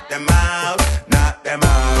gonna knock them out, knock them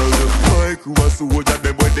out. My crew are soldier,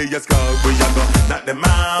 them boy they a scout. We a gonna knock them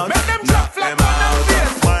out, knock them out.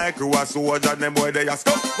 My crew are soldier, them boy they a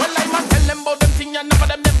scout. Well, I must tell them about them thing and never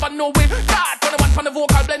them never know it. God, 21 from the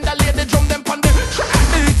vocal blender, lay the drum them pon the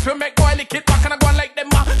beats. We make boy lick it back and I go on like them.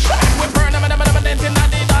 We burn them and them dancing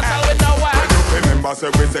and they dance all with no one. Remember, say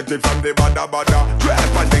we set it from the bada.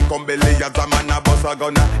 Drop and then come belly as a man a bus a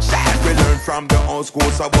gunna. We learn from the old school,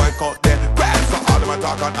 so boy cut them. Grab so all them a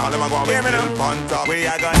talk and all them a go with them on top. We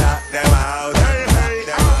are gonna knock them out, knock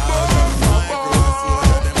them out.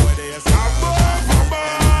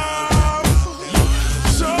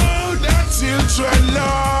 Children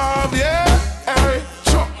love, yeah. Hey,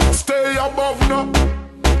 stay above now.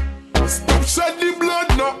 Stop shedding blood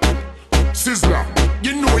now. Sizzler,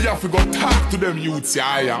 you know you have to go talk to them youths,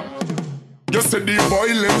 yeah. You said the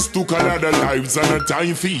violence took a lot of lives and a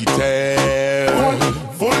time for it.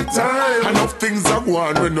 Full time. Enough things are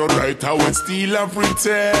going when no right, I will steal and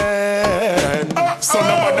pretend. So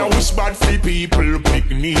nobody wish bad for people, pick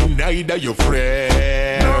neither your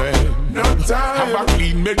friend. No time. Have a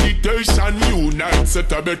clean meditation, unite,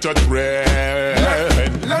 set a better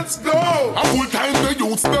trend. Let's go. A full time the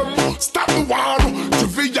youths them stop the war.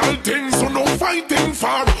 Trivial things, so no fighting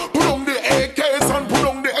for. Put on the AKs and put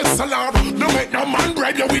on the SLR. No make no man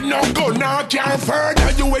ready with no gun. Now can't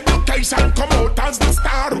further your education, come out as the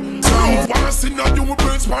star. So wanna see no you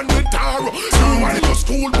brains on the tar. So why the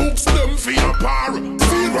school books them for your par.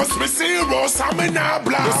 Serious me serious, I'm in a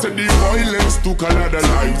blast. You said the violence took a lot of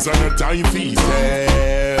lives and a time for it.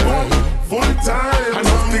 Full time.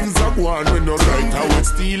 Enough things are going when no right, I will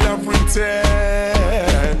steal and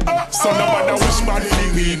pretend. So nobody wish bad for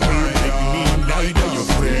me, neither your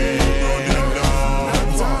friend.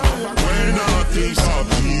 When I think of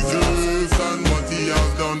Jesus and what he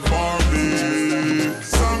has done for me,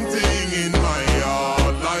 something in my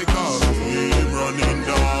heart like a stream running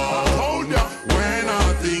down. When I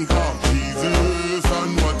think of Jesus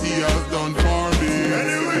and what he has done for me,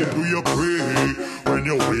 anyway, do you pray when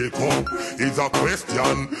you wake up? It's a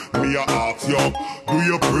question me a ask you. Do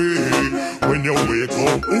you pray when you wake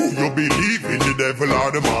up? You believe in the devil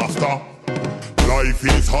or the master? Life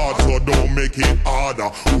is hard, so don't make it harder.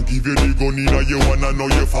 Who give you the gun in you wanna know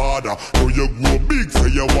your father? So you grow big, so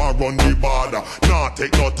you want run the border. Nah,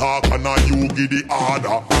 take no talk, and now you give the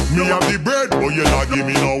order. Me have the bread, but you not give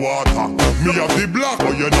me no water. Me have the black,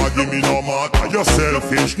 but you not give me no matter. Your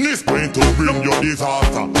selfishness going to bring you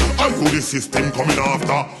disaster. And you the system coming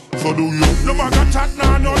after. So do you? No matter chat,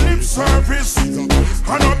 nah, no lip service.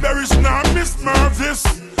 And no berries, nah, miss Mervis.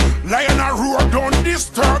 Lion and roar, don't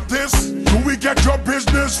disturb this. Do we get your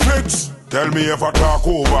business fixed? Tell me if I talk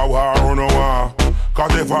over war or no war.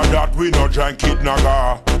 Cause if I that we no drink it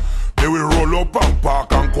naga. They will roll up and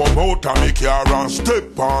park and come out and make your and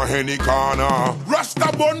step on any corner.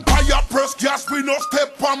 Rasta bun fire press gas, we no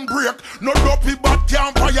step and break. No dopey but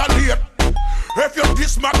can't violate. If you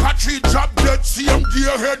diss my country job dead, same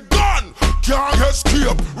gear head gone. Can't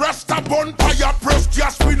escape. Rasta bun fire press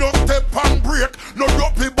gas, we no step and break. No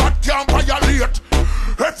dopey but can't violate.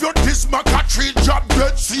 If you diss my country job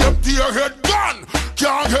dead, same gear head gone.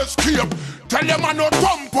 Can't escape. Tell them I no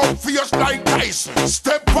thump up face like dice.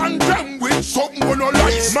 Step on them with something when no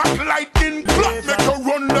lies. Mac lightning clap, make you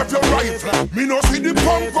run left your rifle. Me no see the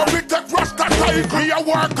pump up, me take Rasta type. Me a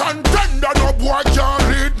work and tender, no boy can't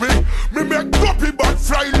lead me. Me make guppy but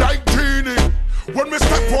fly like genie. When me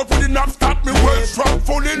step out with the knob start, me well strong,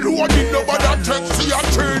 fully loaded. Nobody checks see a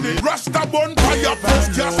training. Rasta bun fire press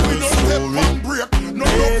gas, we no step and break. No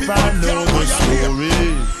guppy but can't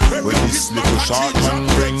violate. When this little short man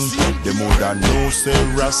bring, the more than know say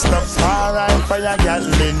Rastafari fire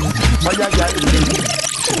gatling.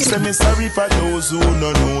 Say me sorry for those who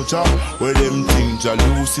no know Jah. Where them things Jah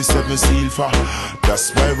Lucy said me seal for.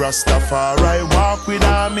 That's why Rastafari walk with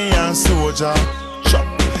army and soldier.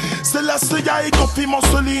 Celestia I go fi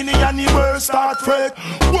Mussolini and he will start fake.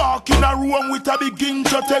 Walk in a room with a big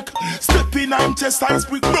inch tech. Step in him chest and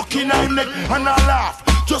speak broke in him neck and I laugh.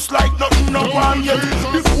 just like nothing no one yet.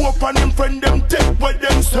 The Pope and them friend them take with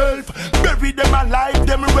themselves. Bury them alive,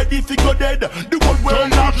 them ready to go dead. The whole world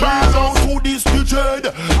not burn out to this dread.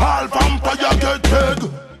 All vampire get dead.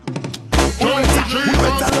 We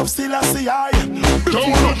better love Selassie I.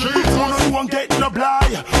 Before no one get no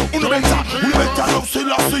blind. We better love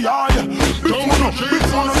Selassie I.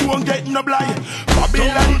 Before no one get no blind.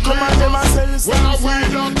 Babylon come and them and sell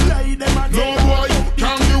lie them and no boy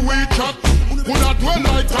can be we chat. Could not dwell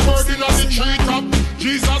like a bird in the tree top.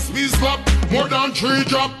 Jesus be slap more than 3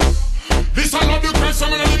 drop. This another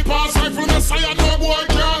question in the past. Rifle Messiah, no boy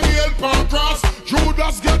can't help and cross.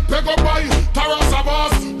 Judas get pegged up by Taras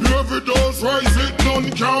Abbas. Every dose rise it,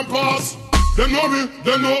 none can pass. They know me,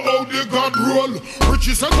 they know how they God roll.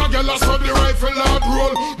 Richie said a girl so the rifle hard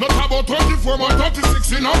roll. Not about 24 or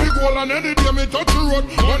 36 in a big goal. And any day me touch the road,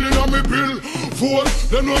 money on me bill full.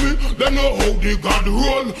 They know me, they know how they God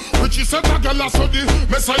roll. Richie said a girl so the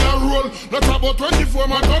Messiah roll. Not about 24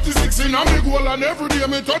 or 36 in a big goal. And every day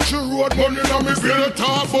me touch the road, money on me bill.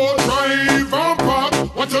 Talk about drive and park,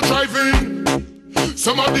 what you driving?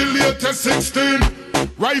 Some of the latest 16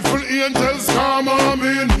 Rifle angels come on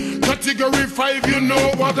in. Category 5, you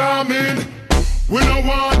know what I mean. We no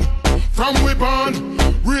want from we born.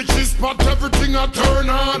 Reach this spot, everything I turn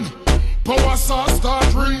on. Power source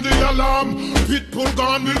start ring the alarm. Pitbull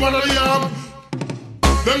gone with one of them.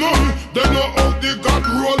 They know me, they know how they got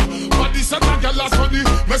roll. But this set a girl for the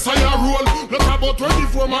Messiah roll. Look about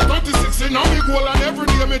 24 or 36 in a me goal. And every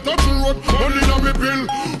day me touch the road, money on me bill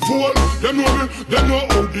full. They know me, they know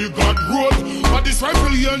how they got roll. But this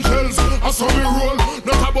rifle angels, I saw me roll.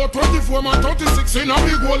 Look about 24 or 36 in a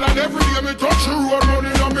me goal. And every day me touch the road,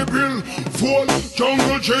 money on me bill full.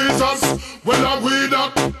 Jungle Jesus, well I we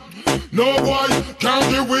that. No boy can't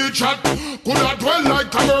give we chat. Could I dwell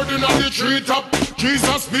like a bird in the tree top.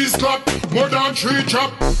 Jesus be slap more than 3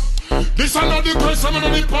 chop. This another question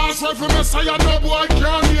in the past. Rifle Messiah, no boy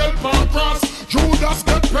can't help and cross. Judas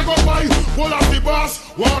get pegged up by full of the boss.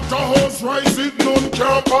 Water hose rise it, none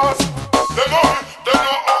can pass. They know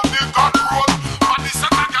how they got roll. But this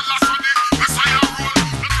another girl so the Messiah roll.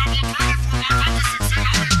 Look about 24 or 36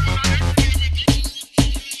 in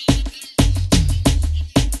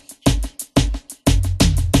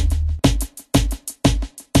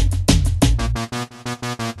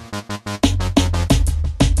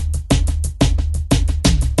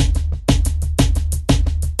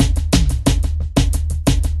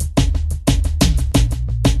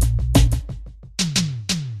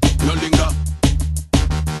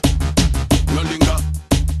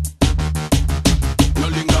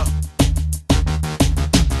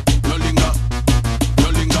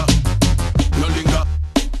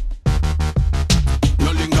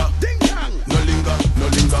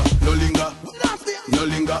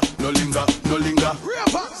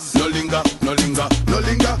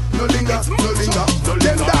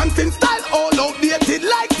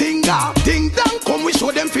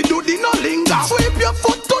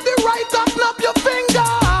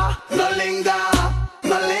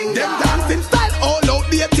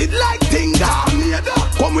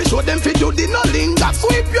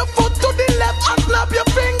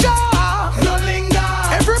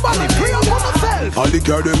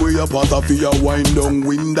a a wind down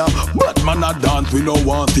window. But man a dance, we no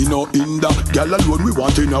want in no hinder. Girl alone we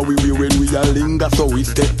want in our way when we a linger. So we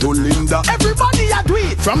step to Linda. Everybody a do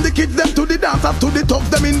it. From the kids them to the dancers to the thugs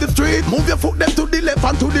them in the street. Move your foot them to the left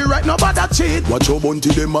and to the right, nobody cheat. Watch your bunty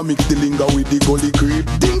them a mix the linger with the gully creep.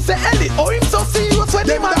 Ding say Ellie, oh him so serious when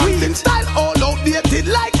them a dancing style all outdated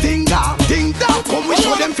like Dinga. Ding dong, come we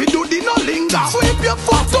show them fi do the no linger. Sweep your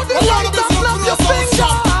foot to the right and snap your finger.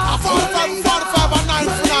 45 and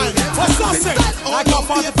 99. What's that say? I got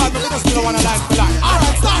 45, but we just don't wanna like for like.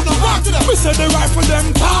 Alright, stand up, back to them. We say the rifle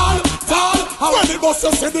them tall. And when it bust,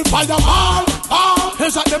 you see the fire fall.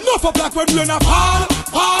 Here's at them, no for black when we in a fall.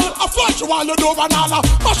 I flash you all the door and all.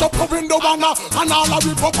 Mash up the window and all.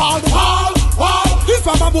 Rip up all the wall. If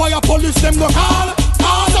I'm a boy, a police them no call.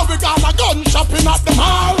 So we got a gun shopping at the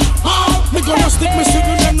mall. Me gonna stick me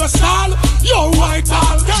signal them no stall. Yo, white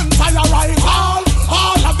all, guns I right all.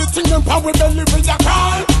 All of the things them power belly with your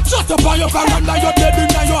call. Shut up on your veranda, you're dead in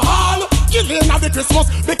your hall. Killing at the Christmas,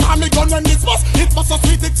 because me gun when it's bust. It was a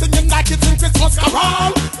sweet thing singing like it's in Christmas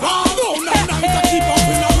carol. No, to keep up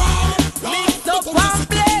in a roll. Mix up and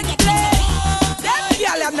play. Them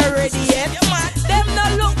girl I'm not ready yet. Them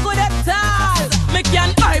not look good at all. Me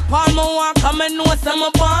can hype on my walk, come and know some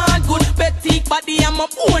born good. Petite body, I'm a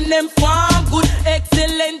own them farm good.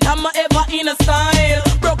 Excellent, I'm a ever in a style.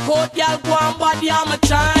 Broke out, y'all go on body, I'm a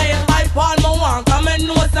child. Hype on my walk, come and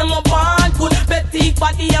know some born good. Petite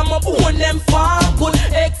body, I'm a own them farm good.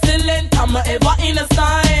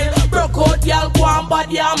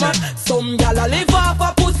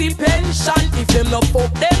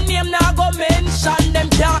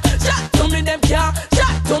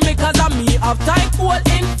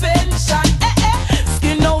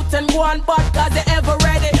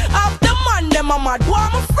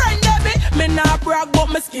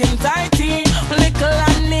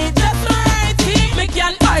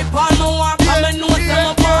 hype on my walk, and me know some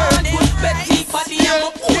of born. Good petty body, and my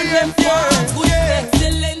own them born. Good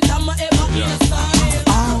excellent, I'm a ever innocent.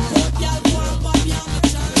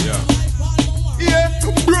 Yeah,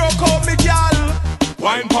 broke out me gal.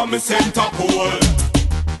 Wine for me center pole.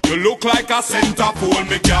 You look like a center pole,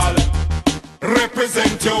 me gal.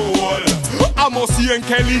 Represent your wall. I must see and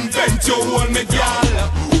can invent your wall, me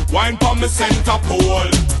gal. Wine for me center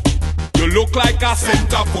pole. You look like a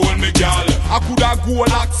center pole, me gal. I coulda go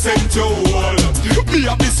and accent your wall. Me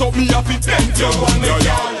have this up, me have it bent your wall, me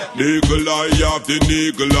gal. Niggle eye, you have the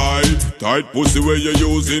niggle eye. Tight pussy where you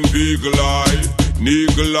using beagle eye.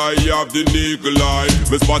 Niggle eye, you have the niggle eye.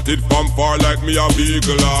 Me spot it from far like me a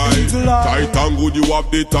beagle eye. Tight and good, you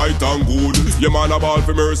have the tight and good. You man a ball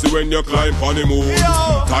for mercy when you climb on the moon.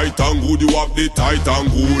 Tight and good, you have the tight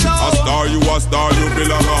and good. A star, you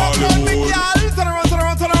belong Hollywood.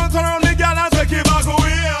 Turn around, me gal, and take it back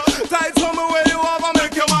away. Tight from me where you have and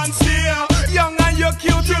make your man stay. Young and you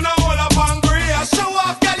cute, you know all up and grey. Show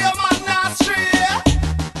off, girl, your man not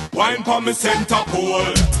straight. Wine for me center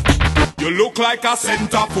pole. You look like a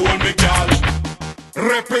center pole, me gal.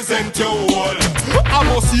 Represent your wall. I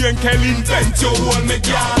must see and can invent your wall, me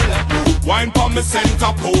gal. Wine for me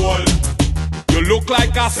center pole. You look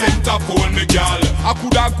like a center pole, me gal. I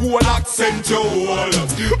coulda go and accent your wall.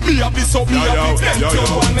 Me have this up, me have this bent your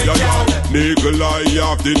wall, me gal. Niggle eye, you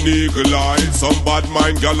have the niggle eye. Some bad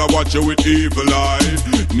mind gal a watch you with evil eye.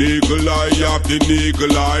 Niggle eye, you have the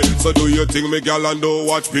niggle eye. So do you think me gal and don't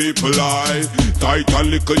watch people eye? Tight and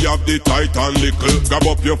little, you have the tight and little. Grab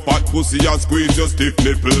up your fat pussy and squeeze your stiff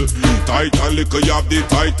nipple. Tight and little, you have the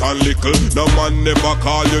tight and little. No man never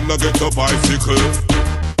call you, no get a bicycle.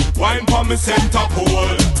 Wine for me center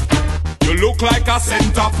pole. You look like a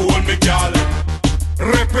center pole, me gal.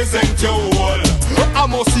 Represent your wall. I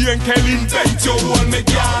must see and can invent your wall, me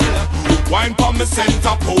gal. Wine for me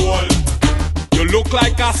center pole. You look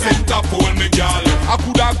like a center pole, me gal. I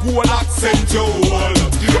coulda go and accent your wall.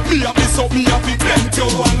 Me have this up, me have it bent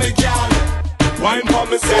your wall, me gal. Wine for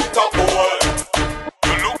me center pole.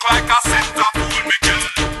 You look like a center pole, me gal.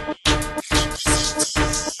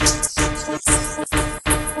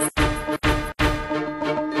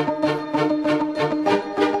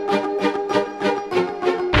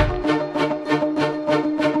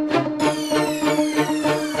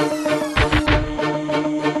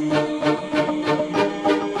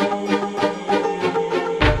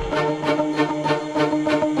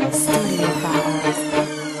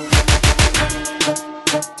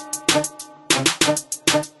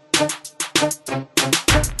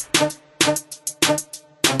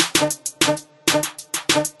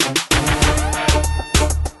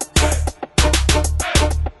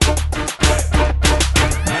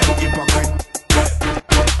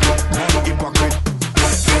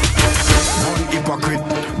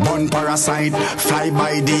 Parasite, fly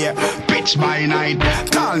by day, pitch by night.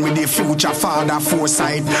 Call me the future father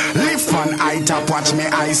foresight. Lift one eye top, watch me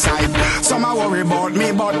eyesight. Some a worry about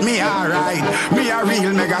me, but me alright. Me a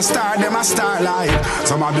real mega star, them a starlight.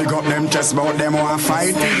 Some a big up them chest, but them want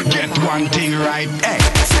fight. Get one thing right, hey,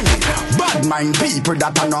 see me. Bad mind people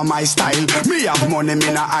that are not my style. Me have money,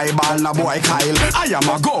 me na eyeball, na boy Kyle. I am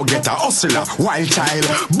a go-getter, hustler, wild child.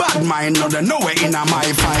 Bad mind, no the nowhere in a my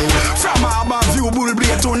file. From Harbour View, Bull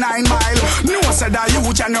Blade to 9 Mile. No said that you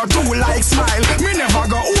and your two like smile. Me never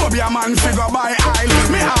go over your man figure by aisle.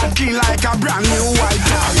 Me heart clean like a brand new white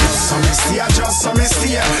car. Just so me steer, just so me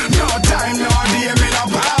steer. No time, no day, me no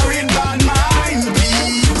power in bad mind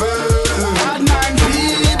people. Bad mind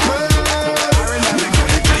people. Me go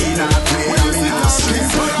the clean out way, me no skip.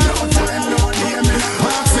 No time, no day, me no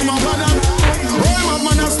ask him a brother. Oh, my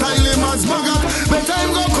man a style him as bugger. But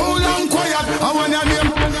time go cool and quiet. I want your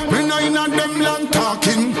name. Me no in a them long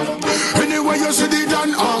talking. Anyway you see the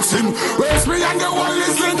done ask him. Where's me and the wall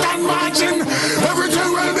is lit and marching. Everything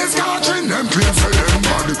will be scorching. Them claims say them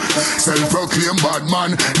bad. Self-proclaim bad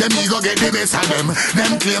man. Them ego get the best of them.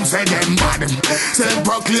 Them claims say them bad.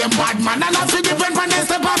 Self-proclaim bad man. And I feel different from their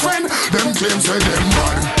step of friend. Them claims say them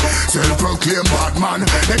bad. Self-proclaim bad man.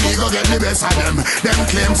 Them ego get the best of them. Them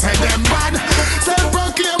claims say them bad.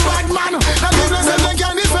 Self-proclaim bad man. That business say they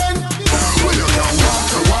can defend. Well you can walk,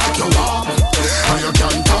 you walk, you walk. And you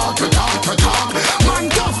can talk, you talk, you talk. Man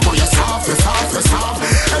tough, but you're soft, you're soft, you're soft.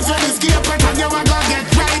 If you escape it and you want to get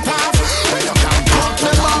right off. Well you can talk,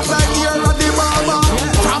 you talk like you're a the barber.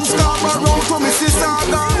 From Scarborough to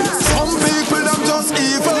Mississauga. Some people them just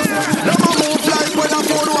evil. Them a move like when a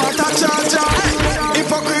phone water charger.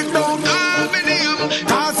 Hypocrite don't aluminium.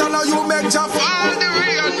 Cause I know you make your fall the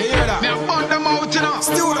real. Me a burn them out, you know.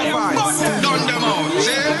 Still the vibes. Done them out,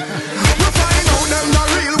 see?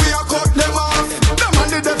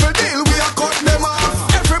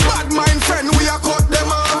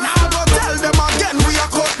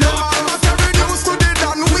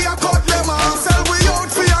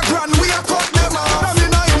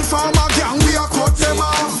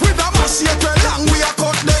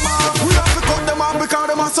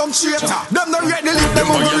 traitor. Them no ready live,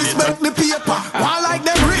 them over respect the paper. One like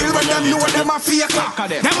them real when them know them a faker.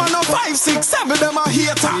 Them a no 5, 6, 7, them a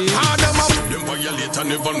hater. All them a them violate and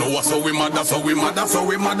never know us. So we mad, so we mad, so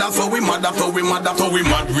we mad, so we mad, so we mad, so we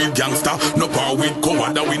mad with gangster. No power with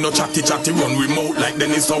coward. We no chatty run remote like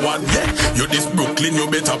Dennis Howard. Yeah, you this Brooklyn, you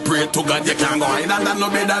better pray to God. You can't go hide and no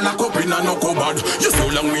bed and lock up in a no cupboard. You so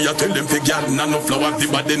long we a tell them fi garden and no flowers. The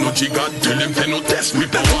bad they no jigad. Tell them they no test me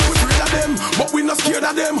power. We afraid of them, but we not scared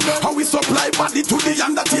of them. How we supply body to the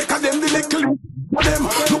undertaker them, the little them.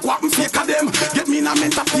 Look what I'm fake of them. Get me in a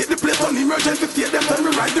mental state, the place on emergency state. Them tell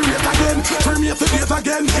me ride the rate again. Frame here to date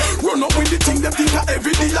again. Run up with the thing, them think of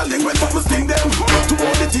every day a link when something sting them. To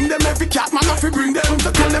all the thing, them every cat man have to bring them.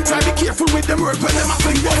 To tell them try be careful with them work when them a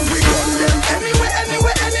fling them. We gun them anywhere,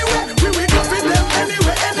 anywhere, anywhere. We go with them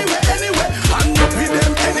anywhere, anywhere, anywhere. And up with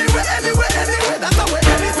them anywhere, anywhere, anywhere. That's how we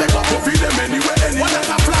anything up with them anywhere, anywhere. What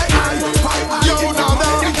does a fly high, fly high? Yo, now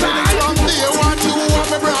that you try from day one to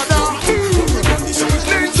one, my brother.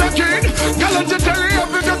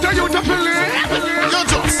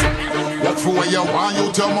 What for where you want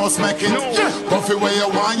you to must make it. But for where you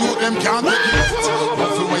want you them can't take it.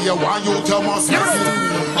 But for where you want you to must make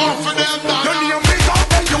it. Off for them that you need to big out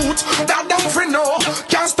the youth. That them free no.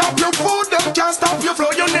 Can't stop your food, them can't stop your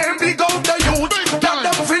flow. Your name big out the youth. That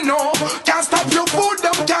them free no. Can't stop your food,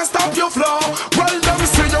 them can't stop your flow. Well them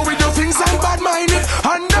see you with your things and bad minded.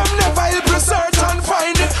 And them never help you search and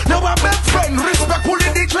find it. Now a best friend respectfully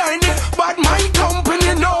decline it. But my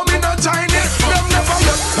company know me not join it. Them never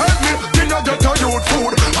just help me. Get a youth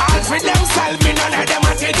food. All for themselves, me none of them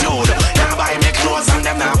attitude. Now buy me clothes and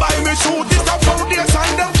them now buy me shoes. This a foundation,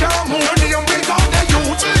 them can't move. Your name big out the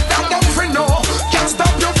youth. That them free no. Can't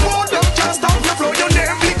stop your food, them can't stop your flow. Your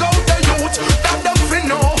name big out the youth. That them free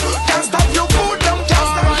no. Can't stop your food, them can't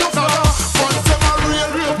stop your flow. But them a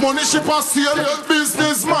real money ship a sail.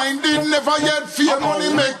 Business minded, never yet fear. Money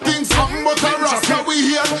make things happen, but a rasta we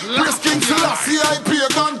hear. Praise King Selassie, I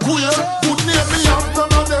pagan queer. Put near me after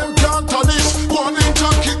none of them can't tarnish. One inch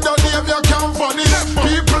and kick the name you can't vanish.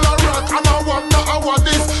 People are rat and I wonder how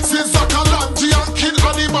this. Since I can land and kill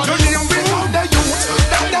anybody. Your name big out the youth.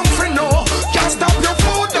 That them free no. Can't stop your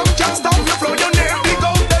food, them can't stop your flow. Your name big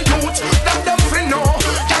out the youth. That them free no.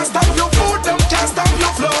 Can't stop your food, them can't stop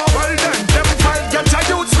your flow. Well then, them fight get a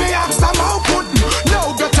youth. We ask them how good.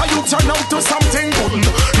 Now get a youth turn out to something good.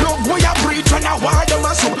 Look where you breathe when I want them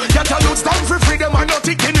a shoot. Get a youth stand for freedom and not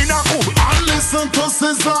taking in a coup. And listen to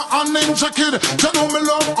Sister and Ninja Kid. You know me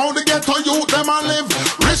love how the ghetto youth them a live.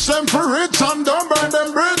 Rich them for rich and don't burn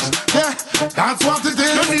them bridge. Yeah, that's what it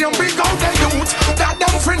is. Your name big out the youth. That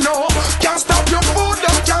them free no. Can't stop your food,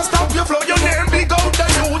 them can't stop your flow. Your name big out the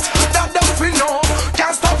youth. That them free no.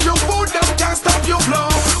 Can't stop your food, them can't stop your flow.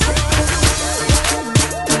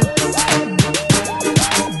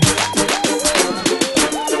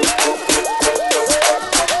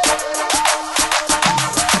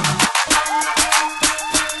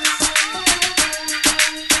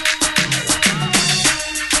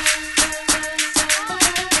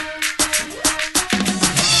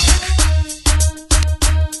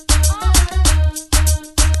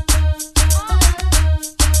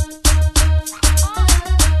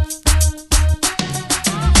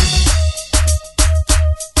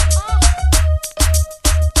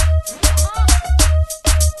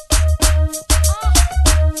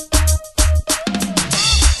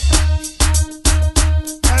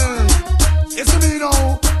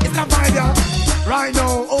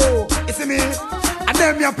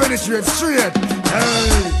 Penetrate straight.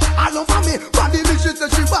 Hey, all over me, body the shit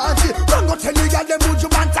that she wants it. Run go tell you girl them would you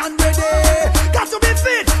want and ready. Got to be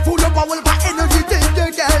fit, full up a will by energy, take the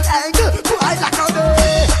girl angle. Boy like a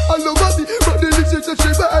day. All over me, body the shit that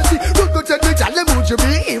she wants it. Run go tell you girl them would you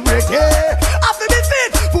be in ready. Have to be fit,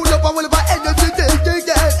 full up a will by energy, take the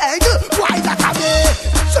girl angle. Boy like a day.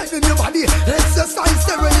 Strengthen your body, exercise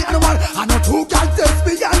thoroughly. And one, I know two can test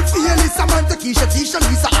me and feel it. Samantha, Keisha, Tisha,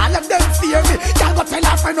 Lisa, all of them fear me. Can't go tell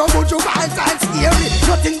her friend how good you want and scare me.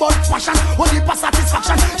 Nothing but passion, only for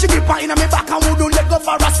satisfaction. She keep her in my back and wouldn't let go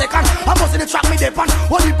for a second. I must in the track me depend,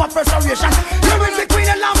 only for preservation. You will be queen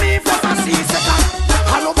allow me for a C-second.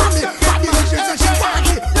 All over me, body the shit that she want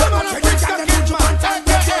it. Don't know tell you can them good you want and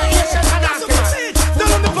get it. Down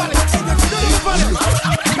on the valley, down on the valley.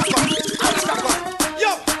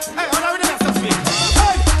 Yo, hey, on our dance to speak.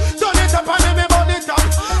 Hey, turn it up and let me burn it up.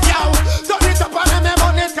 Yo, turn it up and let me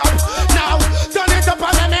burn it up. Now, turn it up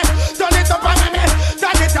and let me, turn it up and let me,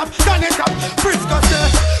 turn it up, turn it up. Frisco say,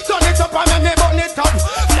 turn it up and let me burn it up.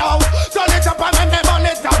 Now, turn it up and let me burn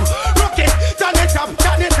it up. Rock it, turn it up,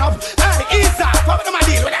 turn it up.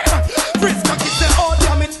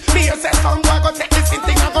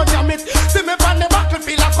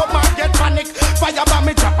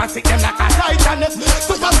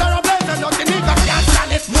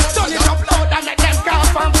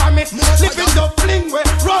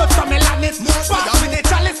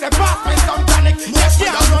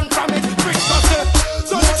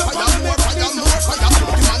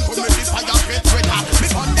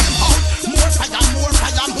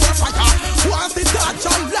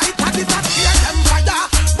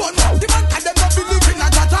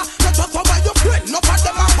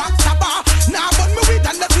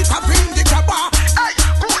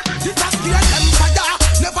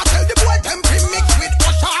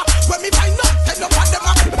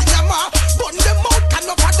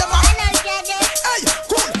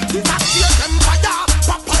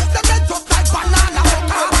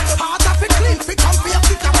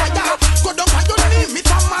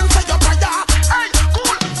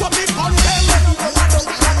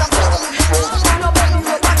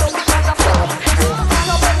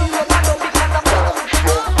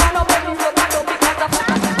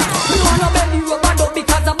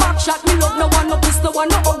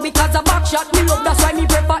 why me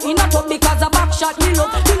prefer in a tub because a back shot me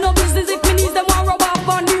love. Me no business if me need them one rub off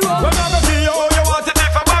on the road. When I go see you, you want it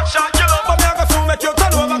if a back shot you love. But me I go soon make you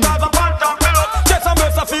turn over cause a panta me love. Just a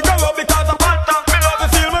mercy figure up because a panta me love. You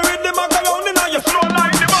feel me with the macaroni now you slow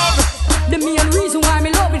like the bug. The main reason why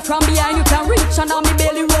me love it from behind you can reach and now me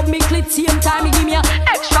belly rub me clit same time me give me a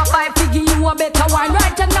extra 5 to give you a better wine.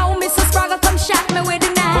 Right and now Mr. Spraggle come shot me with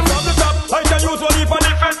the knife. But from the top I can use one for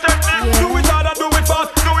different techniques. Do it hard and do it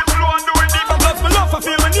fast, do it slow and do it deep. And plus me love for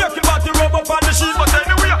feel me naked but you rub up on the sheet. But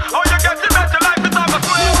anyway, how you get it better like the time I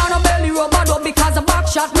swear. Me want a belly rub a dub because a back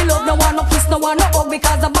shot me love. No want no kiss, no want no hug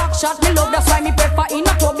because a back shot me love. That's why me prefer in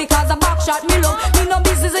a tub because a back shot me love. Me no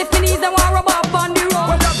business if me need them one rub up on the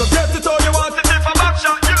road. When you go get it how you want it if a back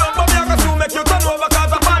shot you love. But me I go soon make you turn over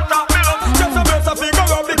cause a panta me love. Just a burst of figure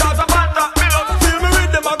up because a panta me love. Feel me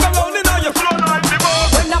with them macaroni now you flow like the bug.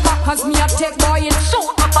 When the back has me a take boy in shoot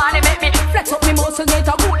my body make me flex up me muscle get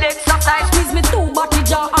a good exercise. Squeeze me 2 body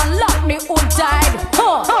jaw and lock me hood tight.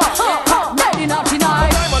 Ready not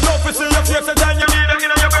tonight. I'm enough to see your face and then you need it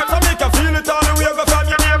in your breath. So make you feel it all the way go from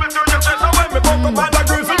your navel to your chest. So when me buck up on the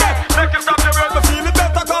grizzly make you stop your breath. Me feel it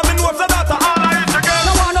better cause me know so that all I eat again.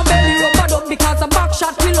 No want no belly rub a dub because a back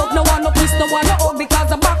shot me love. No want no kiss, no want no hug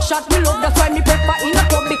because a back shot me love. That's why me prefer in a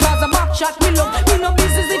club because a back shot me love. Me no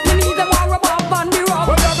business if me need them one rub up on the road.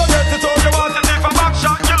 When you go get it how you want it if a back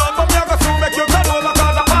shot you love. But me I go soon make you turn over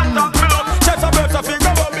cause a panta me love. Just a burst of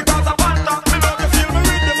figure up because a panta me love. You feel me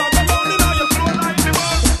with them macaroni now you flow like the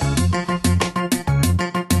bug.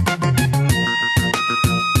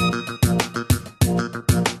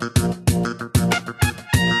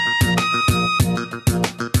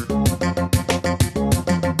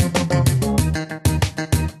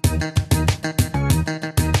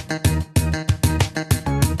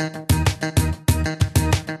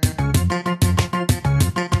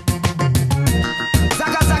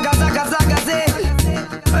 Zaga, zaga, zaga, zaga, zing.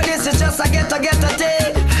 This is just a get a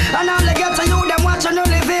thing. And all the get to you, them watching you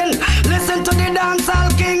living. Listen to the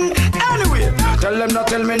dancehall king. Anyway, tell them not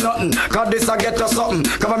tell me nothing. Cause this a get to something.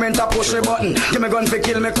 Government a push the button. Give me gun for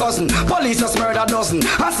kill me cousin. Police just murder dozen.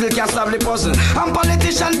 And still can't solve the puzzle. And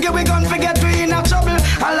politicians give we gun for get we in a trouble.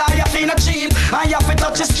 And liar fi no cheap. And you fi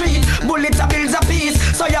touch the street. Bullet a bills a piece.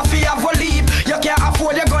 So you fi have a leap. You can't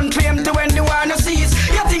afford your gun claim to when the war no cease.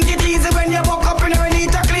 You think it easy when you buck up in a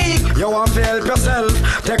need to click. You want to help yourself.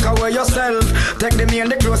 Take away yourself. Take the main,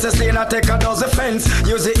 the closest lane and take a dozen fence.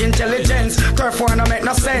 Use the intelligence. Turf war no make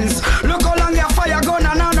no sense. Look how long your fire gun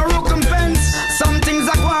and on a recompense. Some things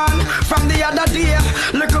are gone from the other day.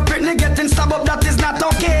 Look up Britney getting stabbed up, that is not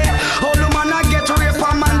okay. All the man I get rape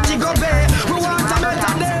a man to go bay. We want a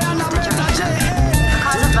better day and a better day.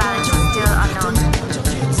 Cause of violence is still unknown.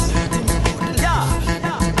 Yeah.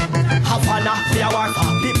 Havana, we are warfare.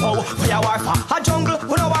 People, we are warfare. A jungle,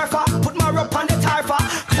 we are warfare. Put my rope on the tarfa.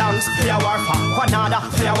 Clans, we are warfare. Guanada,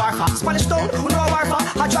 we are warfare. Spanish town, we are warfare.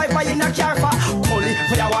 A driver in a car for. Holy,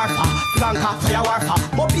 we are warfare. Blanca, we are warfare.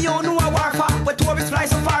 Mopio, no warfare. But tourists fly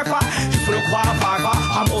so far for. If you look warfare,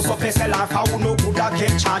 I'm also facing larfa. Who no good that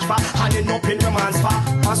get charged for. Handing up in romance for.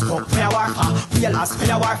 Pasco, we are warfare. We are last, we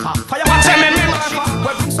are warfare. Fire warfare, we are warfare.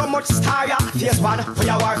 We bring so much star, yeah. Face one, we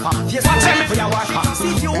are warfare. Face two, we are warfare.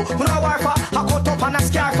 See you, we are warfare. I cut up on a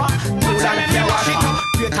scarfa. More than we are warfare.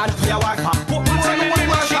 Great and we are warfare. Put more than we are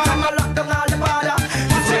warfare. I'm a lock down all the border.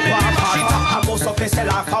 If you warfare, I'm also facing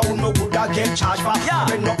larfa. Who no good that get charged for.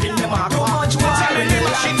 Bring up in the mark. Too much war.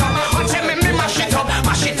 Mash it up,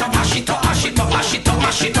 mash it up, mash it up, mash it up, mash it up, mash it up,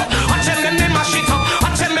 mash it up. Tell me mash it up,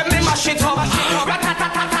 tell me mash it up.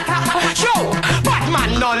 Yo,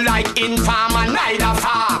 Batman no like informer, neither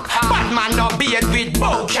fuck. Batman no beard with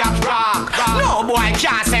bowcat rock. No boy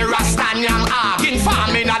can't say Rastaniam ark.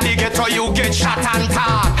 Informing a the ghetto you get shot and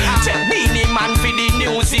talk. Check Beanie Man for the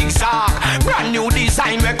new zigzag. Brand new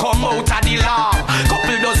design we come out of the lab.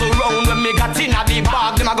 Couple dozen round when me got in a the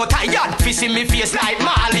bag. Them a go tired fi see me face like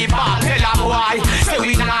Marley Ball. Tell a boy say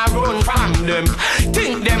we nah run from them.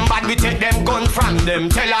 Think them bad we take them gun from them.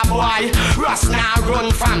 Tell a boy Ras nah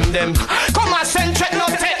run from them. Come and send threat no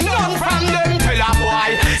take none from them. Tell a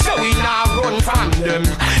boy say we nah run from them.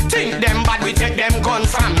 Think them bad we take them gun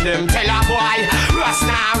from them. Tell a boy Ras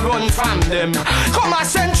nah run from them. Come and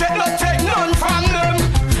send threat no take none from them.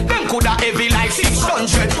 Them coulda heavy like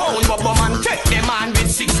 600 pound, but man take them man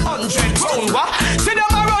with 600 pound. What? See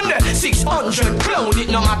them around there 600 clown. It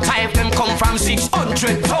no matter if them come from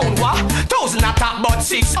 600 pound. What? 1,000 attack but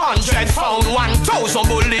 600 found. 1,000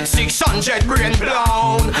 bullets 600 brain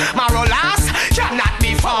blown. Marolas cannot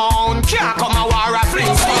be found. Can't come a war a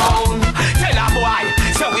Flintstone. Tell a boy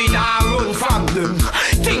so we nah run from them.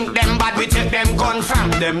 Think them bad we take them gun from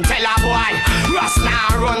them. Tell a boy Ras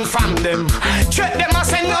nah run from them. Check them I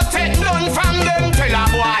say no take none from them. Tell a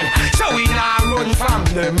boy, so we nah run from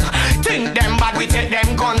them. Think them bad, we take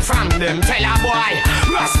them gun from them. Tell a boy,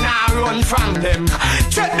 Russ nah run from them.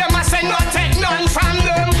 Check them I say no take none from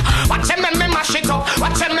them. Watch them and me mash it up.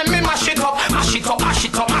 Watch them and me mash it up. Mash it up, mash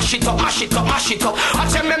it up, mash it up, mash it up, mash it up.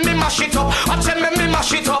 Watch them and me mash it up. Watch them and me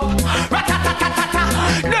mash it up. Ratatatatata.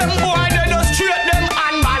 Them boy they just straight them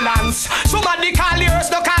unbalance. Somebody call yours,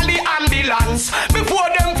 no call the ambulance. Before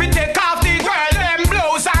them fi take off the girl, them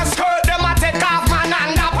blouse and skirt, them a take off man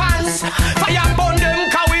underpants. Fire burn them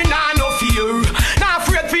 'cause we nah no fear. Nah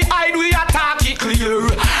afraid fi hide, we attack it clear.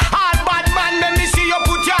 All bad man, let me see you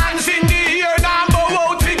put your hands in the air. Nah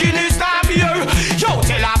bow out fi Guinness, nah beer. Yo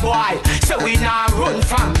tell a boy, so we nah run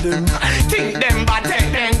from them. Think them bad,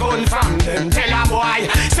 take them gun from them. Tell a boy,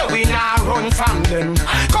 so we nah run from them.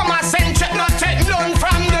 Come and send check, not take none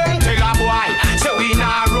from them. Tell a boy, so we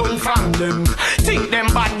nah run from them. Think them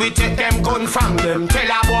bad, we take them gun from them.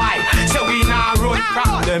 Tell a boy, so we nah run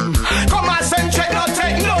from them. Come and send check, not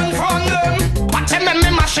take none from them. Watch them and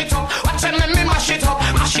me mash it up. Watch them and me mash it up.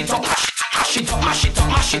 Mash it up, mash it up, mash it up,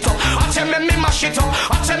 mash it up. Watch them and me mash it up.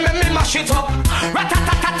 Watch them and me mash it up.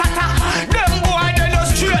 Ratatatatata. Them boy they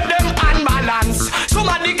just straight them unbalance.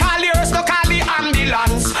 Somebody call yours, no call the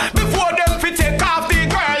ambulance. Before them fi take off the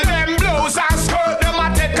girl, them blouse and skirt, them a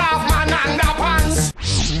take off man underpants.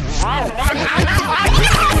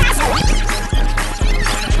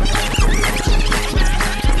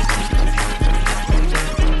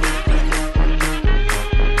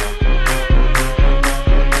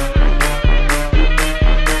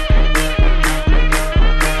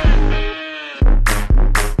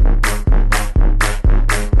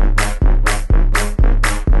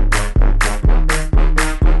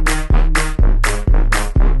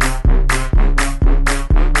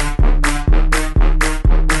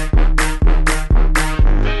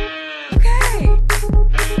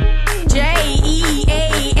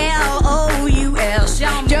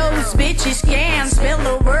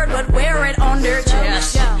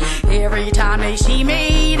 Every time they see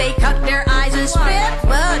me, they cut their eyes and spit.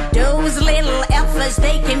 But those little effers,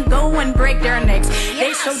 they can go and break their necks.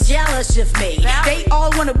 They so jealous of me. They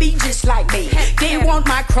all wanna be just like me. They want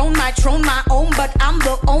my crown, my throne, my own, but I'm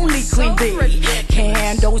the only queen bee.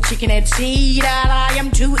 Can those chicken heads see that I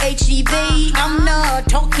am too HDB? I'm not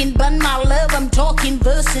talking but my love, I'm talking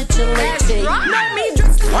versatility.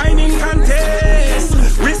 Whining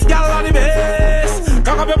contest, risk gal on the base.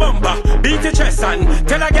 Cock up your bumper, beat your chest and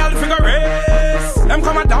tell a gal figure race. Them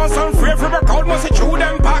come and dance and free from a crowd, must see through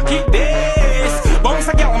them pocket days. Bounce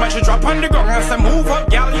a gal, man, she drop on the ground and say move up,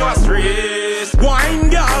 gal, you a stress. Wine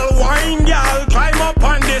gal, climb up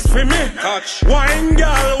on this for me. Touch. Wine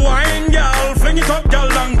gal, fling it up,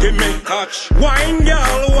 gal, and give me. Touch. Wine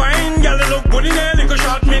gal, look good in a little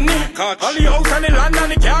short mini. Touch. All the house and the land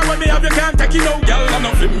and the car, when they have you can't take it out, gal, and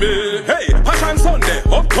nothing me. Hey, Passion Sunday,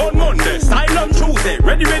 Uptown Monday, Style on Tuesday,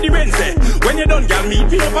 ready Wednesday. When you done, gal, meet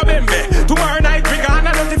me up a bembe. Tomorrow night we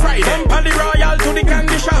gonna dirty Friday. Bump on the Royal to the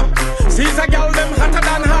candy shop. Caesar gal, them hotter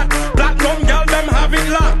than hot. Platinum gal, them have it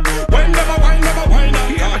locked. Wine never wine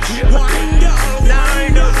and catch. Wine gal, now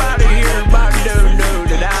ain't nobody here, but don't know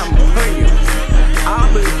that I'm paying. I'll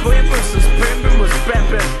be pimping, since pimping was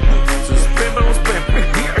pimping. Since pimping was pimping.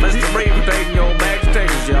 Let's just bring everything your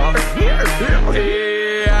backstage, y'all.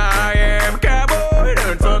 Yeah, I am a cowboy,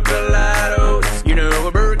 done fuck a lot of. You know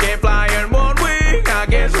a bird can't fly in one wing. I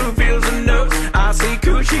guess who feels the notes? I see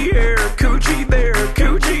coochie here, coochie there,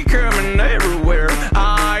 coochie coming everywhere.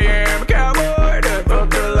 I am a cowboy, done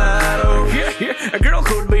fuck a lot of. Yeah, a girl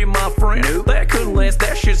could be my friend. That couldn't last,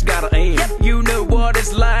 that shit's gotta end. You know what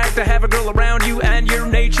it's like to have a girl around you and your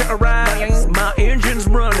nature arise. My engine's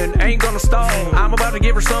running, ain't gonna stall. I'm about to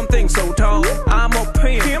give her something so tall. I'm a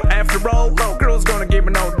pimp, after all. No girl's gonna give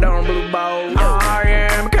me no darn blue ball. I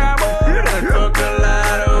am a cowboy, done fuck a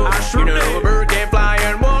lot of. You know a bird can't fly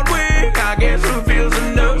in one wing. I guess who feels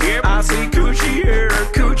the note? I see coochie here,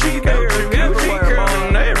 coochie there, coochie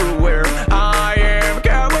coming everywhere. I am a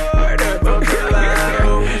cowboy, done fuck a lot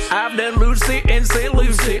of. I've done Lucy and St.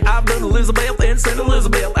 Lucy. I've done Elizabeth and St.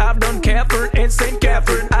 Elizabeth. I've done Catherine and St.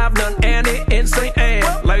 Catherine. I've done Annie and St.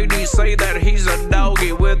 Anne. Ladies say that he's a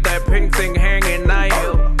doggy with that pink thing hanging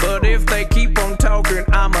out. But if they keep on talking,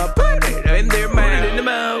 I'ma put it in their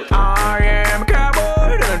mouth. I am a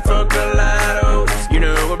cowboy, done fuck a lot of. You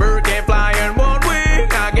know a bird can't fly in one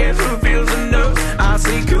wing. I guess who feels the notes? I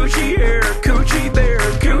see coochie here, coochie there,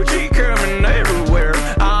 coochie coming everywhere.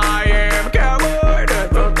 I am a cowboy, done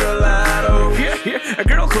fuck a lot of. Yeah, a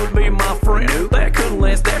girl could be my friend. That couldn't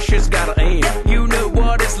last, that shit's gotta end. You know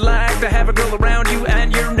what it's like to have a girl around you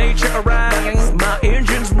and your nature arise. My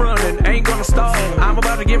engine I'm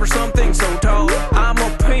about to give her something so tall. I'm a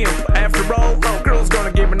pimp after all. No girl's gonna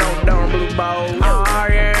give me no darn blue ball. I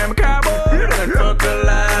am a cowboy and fuck a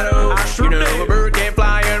lotto. You know a bird can't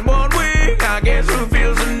fly in one wing. I guess who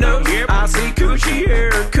feels the nose? I see coochie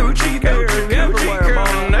hair, coochie there, coochie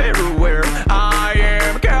girl everywhere. I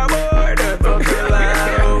am a cowboy and fuck a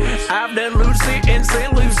lotto. I've done Lucy in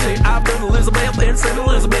St. Lucie. I've done Elizabeth in St.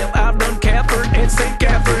 Elizabeth. I've done Catherine in St.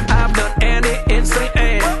 Catherine. I've done Annie in St.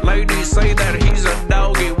 Anne. Ladies say that he's a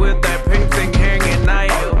doggy with that pink thing hanging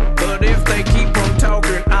out. But if they keep on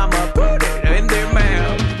talking, I'ma put it in their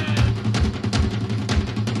mouth.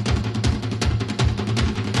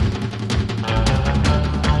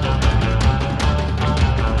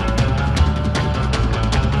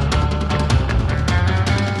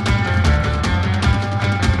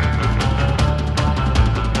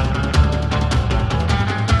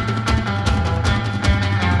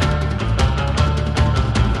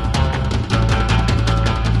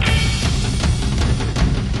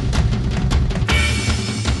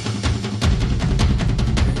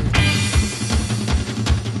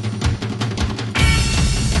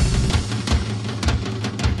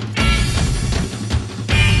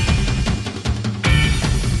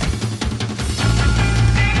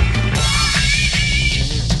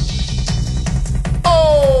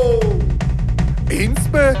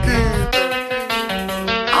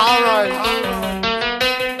 Alright.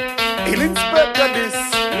 He'll inspect this.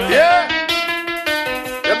 Yeah.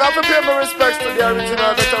 You have to pay my respects to the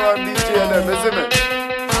original veteran DJ and them, isn't it?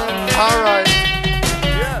 Alright.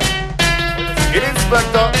 He'll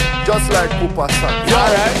inspector just like Poopa son.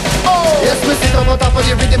 Alright. Oh. Yes, me sit up on top of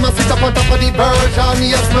the rhythm, I sit up on top of the version.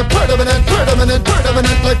 Yes, me predominant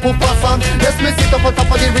like Poopa son. Yes, me sit up on top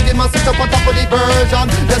of the rhythm, I sit up on top of the version.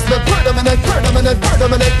 Yes, me predominant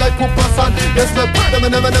like Poopa son. Yes, me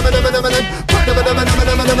predominant.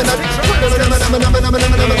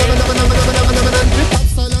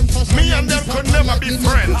 Me and them could never be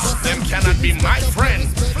friends. Them cannot be my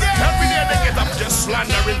friends. Every day they get up just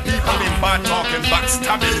slandering people in bad talking,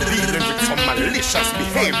 backstabbing, dealing with some malicious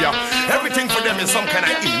behavior. Everything for them is some kind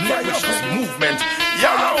of malicious movement.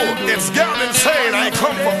 Yo, it's girl insane. I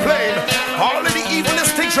come for plain. All of the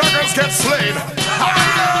evilistic dragons get slain.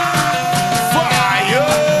 Fire!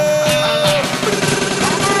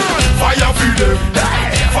 Fire for them.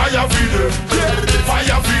 Fire for them.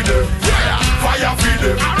 Fire for them. Fire for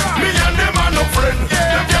them. Me and them are no friend.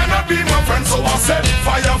 Them cannot be my friend, so I said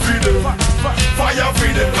fire for them. Fire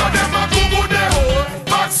for them. Now them a go them.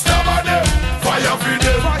 Backstabber them. Fire for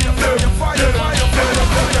them.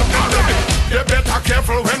 You better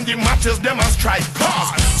careful when the matches them a strike.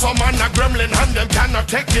 Cause some man a gremlin and them cannot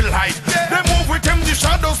take the light. They move with them the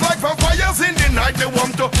shadows like vampires in the night. They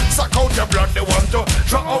want to suck out your blood. They want to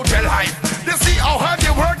draw out your life. They see how hard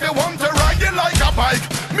you work. They want to ride you like a bike.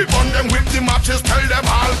 Me burn them with the matches. Tell them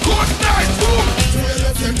all good night. Boom.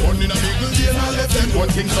 Left them one in a middle day and I left them one.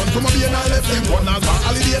 Kingston from a bay and I left them one. As a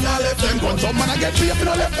holiday and I left them one. Some man a get free if you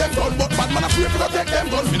no left them gun, but bad man a free if you no take them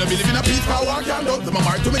gun. Me no believe in a peace car walk and done. Them a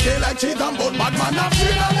mark to me K like cheese and bun. Bad man a free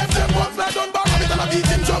and I left them one. Fly done back of it and I beat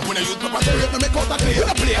him jump. When I use my battery no make out a clay. When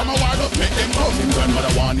I play I'm a war just make them come. Him grandmother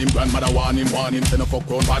warn him. Send a fuck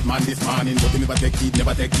round bad man this morning. But him never take heat.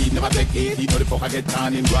 He know the fuck I get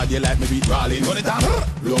tan in. Broad daylight me beat rolling. Run it down.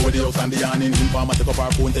 Blow with the house and the yarning. Informer take up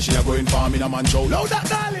our phone. She a going farm in a man show. Loud that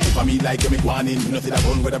darling. If I meet like him, it want him. You know see that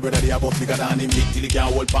gun with a brother, they are both bigger than him. Big till he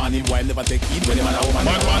can't hold pan him. While never take heat when him and a woman.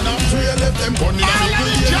 Bad man I'm free, left them gun in a middle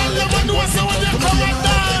day. Y'all never know so when they come and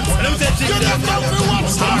dance. Them say you don't know me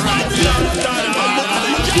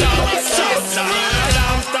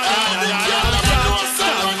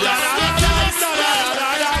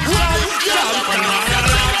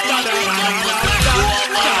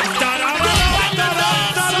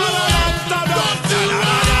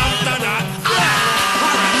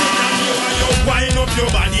what's your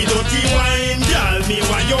body, dirty wine, girl. Me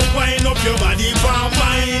why you wind up your body for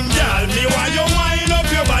mine, girl. Me why you wind up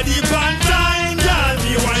your body for time, girl.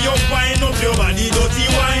 Me why you wind up your body, dirty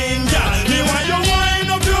wine, girl. Me why you wind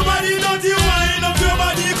up your body, dirty wine up your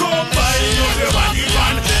body, combine up your body,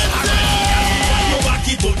 man. You back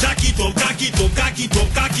it up, jack it up, cock it up, cock it up,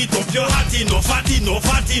 cock it up. You're hot enough, fat enough,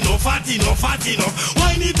 fat enough, fat enough, fat enough.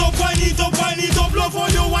 Wind it up, wind it up, wind it up, love for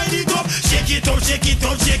you, wind it up. Shake it up, shake it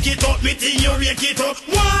up, shake it up. Me think you rake it up.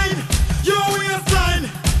 Wine, your waistline.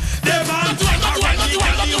 Them hands wind up your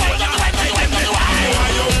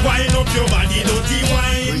body, dirty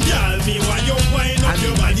wine, girl. Me why you wind up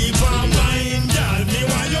your body for mine, girl. Me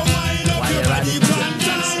why you wind up your body for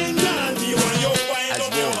time, girl. Me why you wind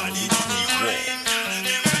up your body, dirty wine.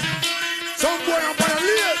 Some boy up on a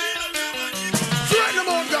lake. Straight them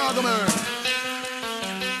out, Gargamer.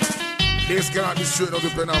 This cannot be straight out the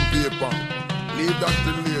pen and paper. Leave that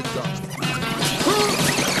till later.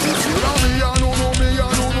 This year on me, I know me, I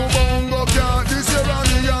know bongo cat. This year on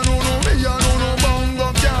me, I know me, I know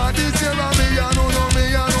bongo cat. This year on me, I know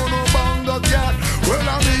me, I know bongo cat. Well,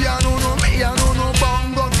 on me, I know me, I know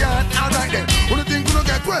bongo cat. Alright then, who do you think gonna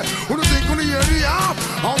get wet? Who do you think gonna hear the app?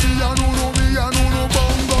 On me, I know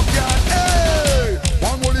bongo cat. Hey,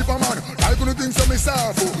 one more leap a man. I couldn't think so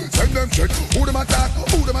myself. Send them check. Who them attack?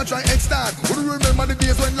 Who them a try extort? Who do you remember the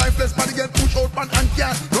days when lifeless body get pushed out pan and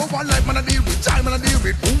cat? No one life man a deal with, time man a deal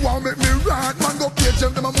with. Who want make me rat? Man go page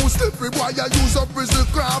them a move slippery. Boy I use up prison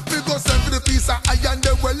craft. We go send for the piece of iron.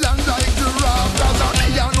 They well land like giraffe. Cause on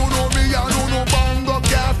me I know bongo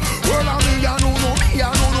cat. Well on me I know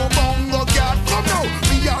bongo cat. Come now,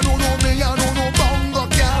 me I know bongo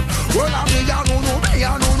cat. Well on me I know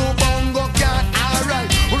bongo cat. Alright,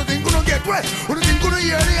 who do you think gonna get wet? Who do you think gonna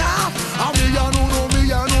hear the half? On me I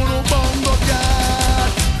know bongo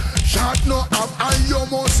cat. Shot no up and you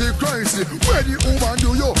must see crazy. Where the woman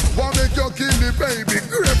do you want make you kill the baby?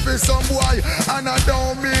 Grip is some boy and I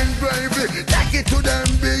don't mean gravy. Take it to them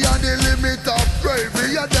beyond the limit of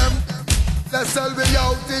gravy. Yeah them they sell me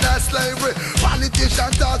out in a slavery.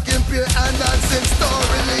 Politician talking pure and dancing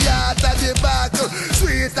story. The heart of the battle,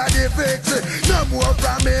 sweet of the victory. No more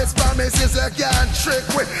promises you can't trick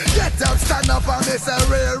with. Get up, stand up and miss a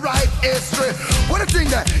rewrite history. What a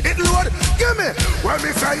thing that it Lord, give me. When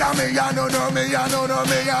me say me, I know me, I know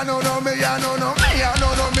me, I know me, I know me, I know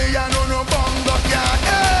me, I know bongo cat.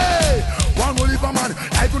 Hey! One will leave a man,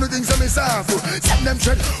 I couldn't think so myself. Send them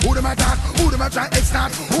shit, who them attack, who them a try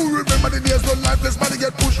extort. Who remember the days when lifeless body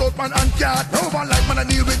get pushed out man and cat. No one like man I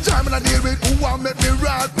deal with, time man I deal with. Who want make me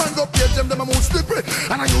rat, man go page them a move slippery.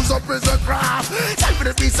 And I use up prison craft. Send for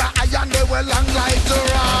the piece of iron, they well long like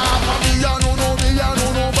giraffe. Me I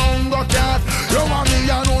know bongo cat. You want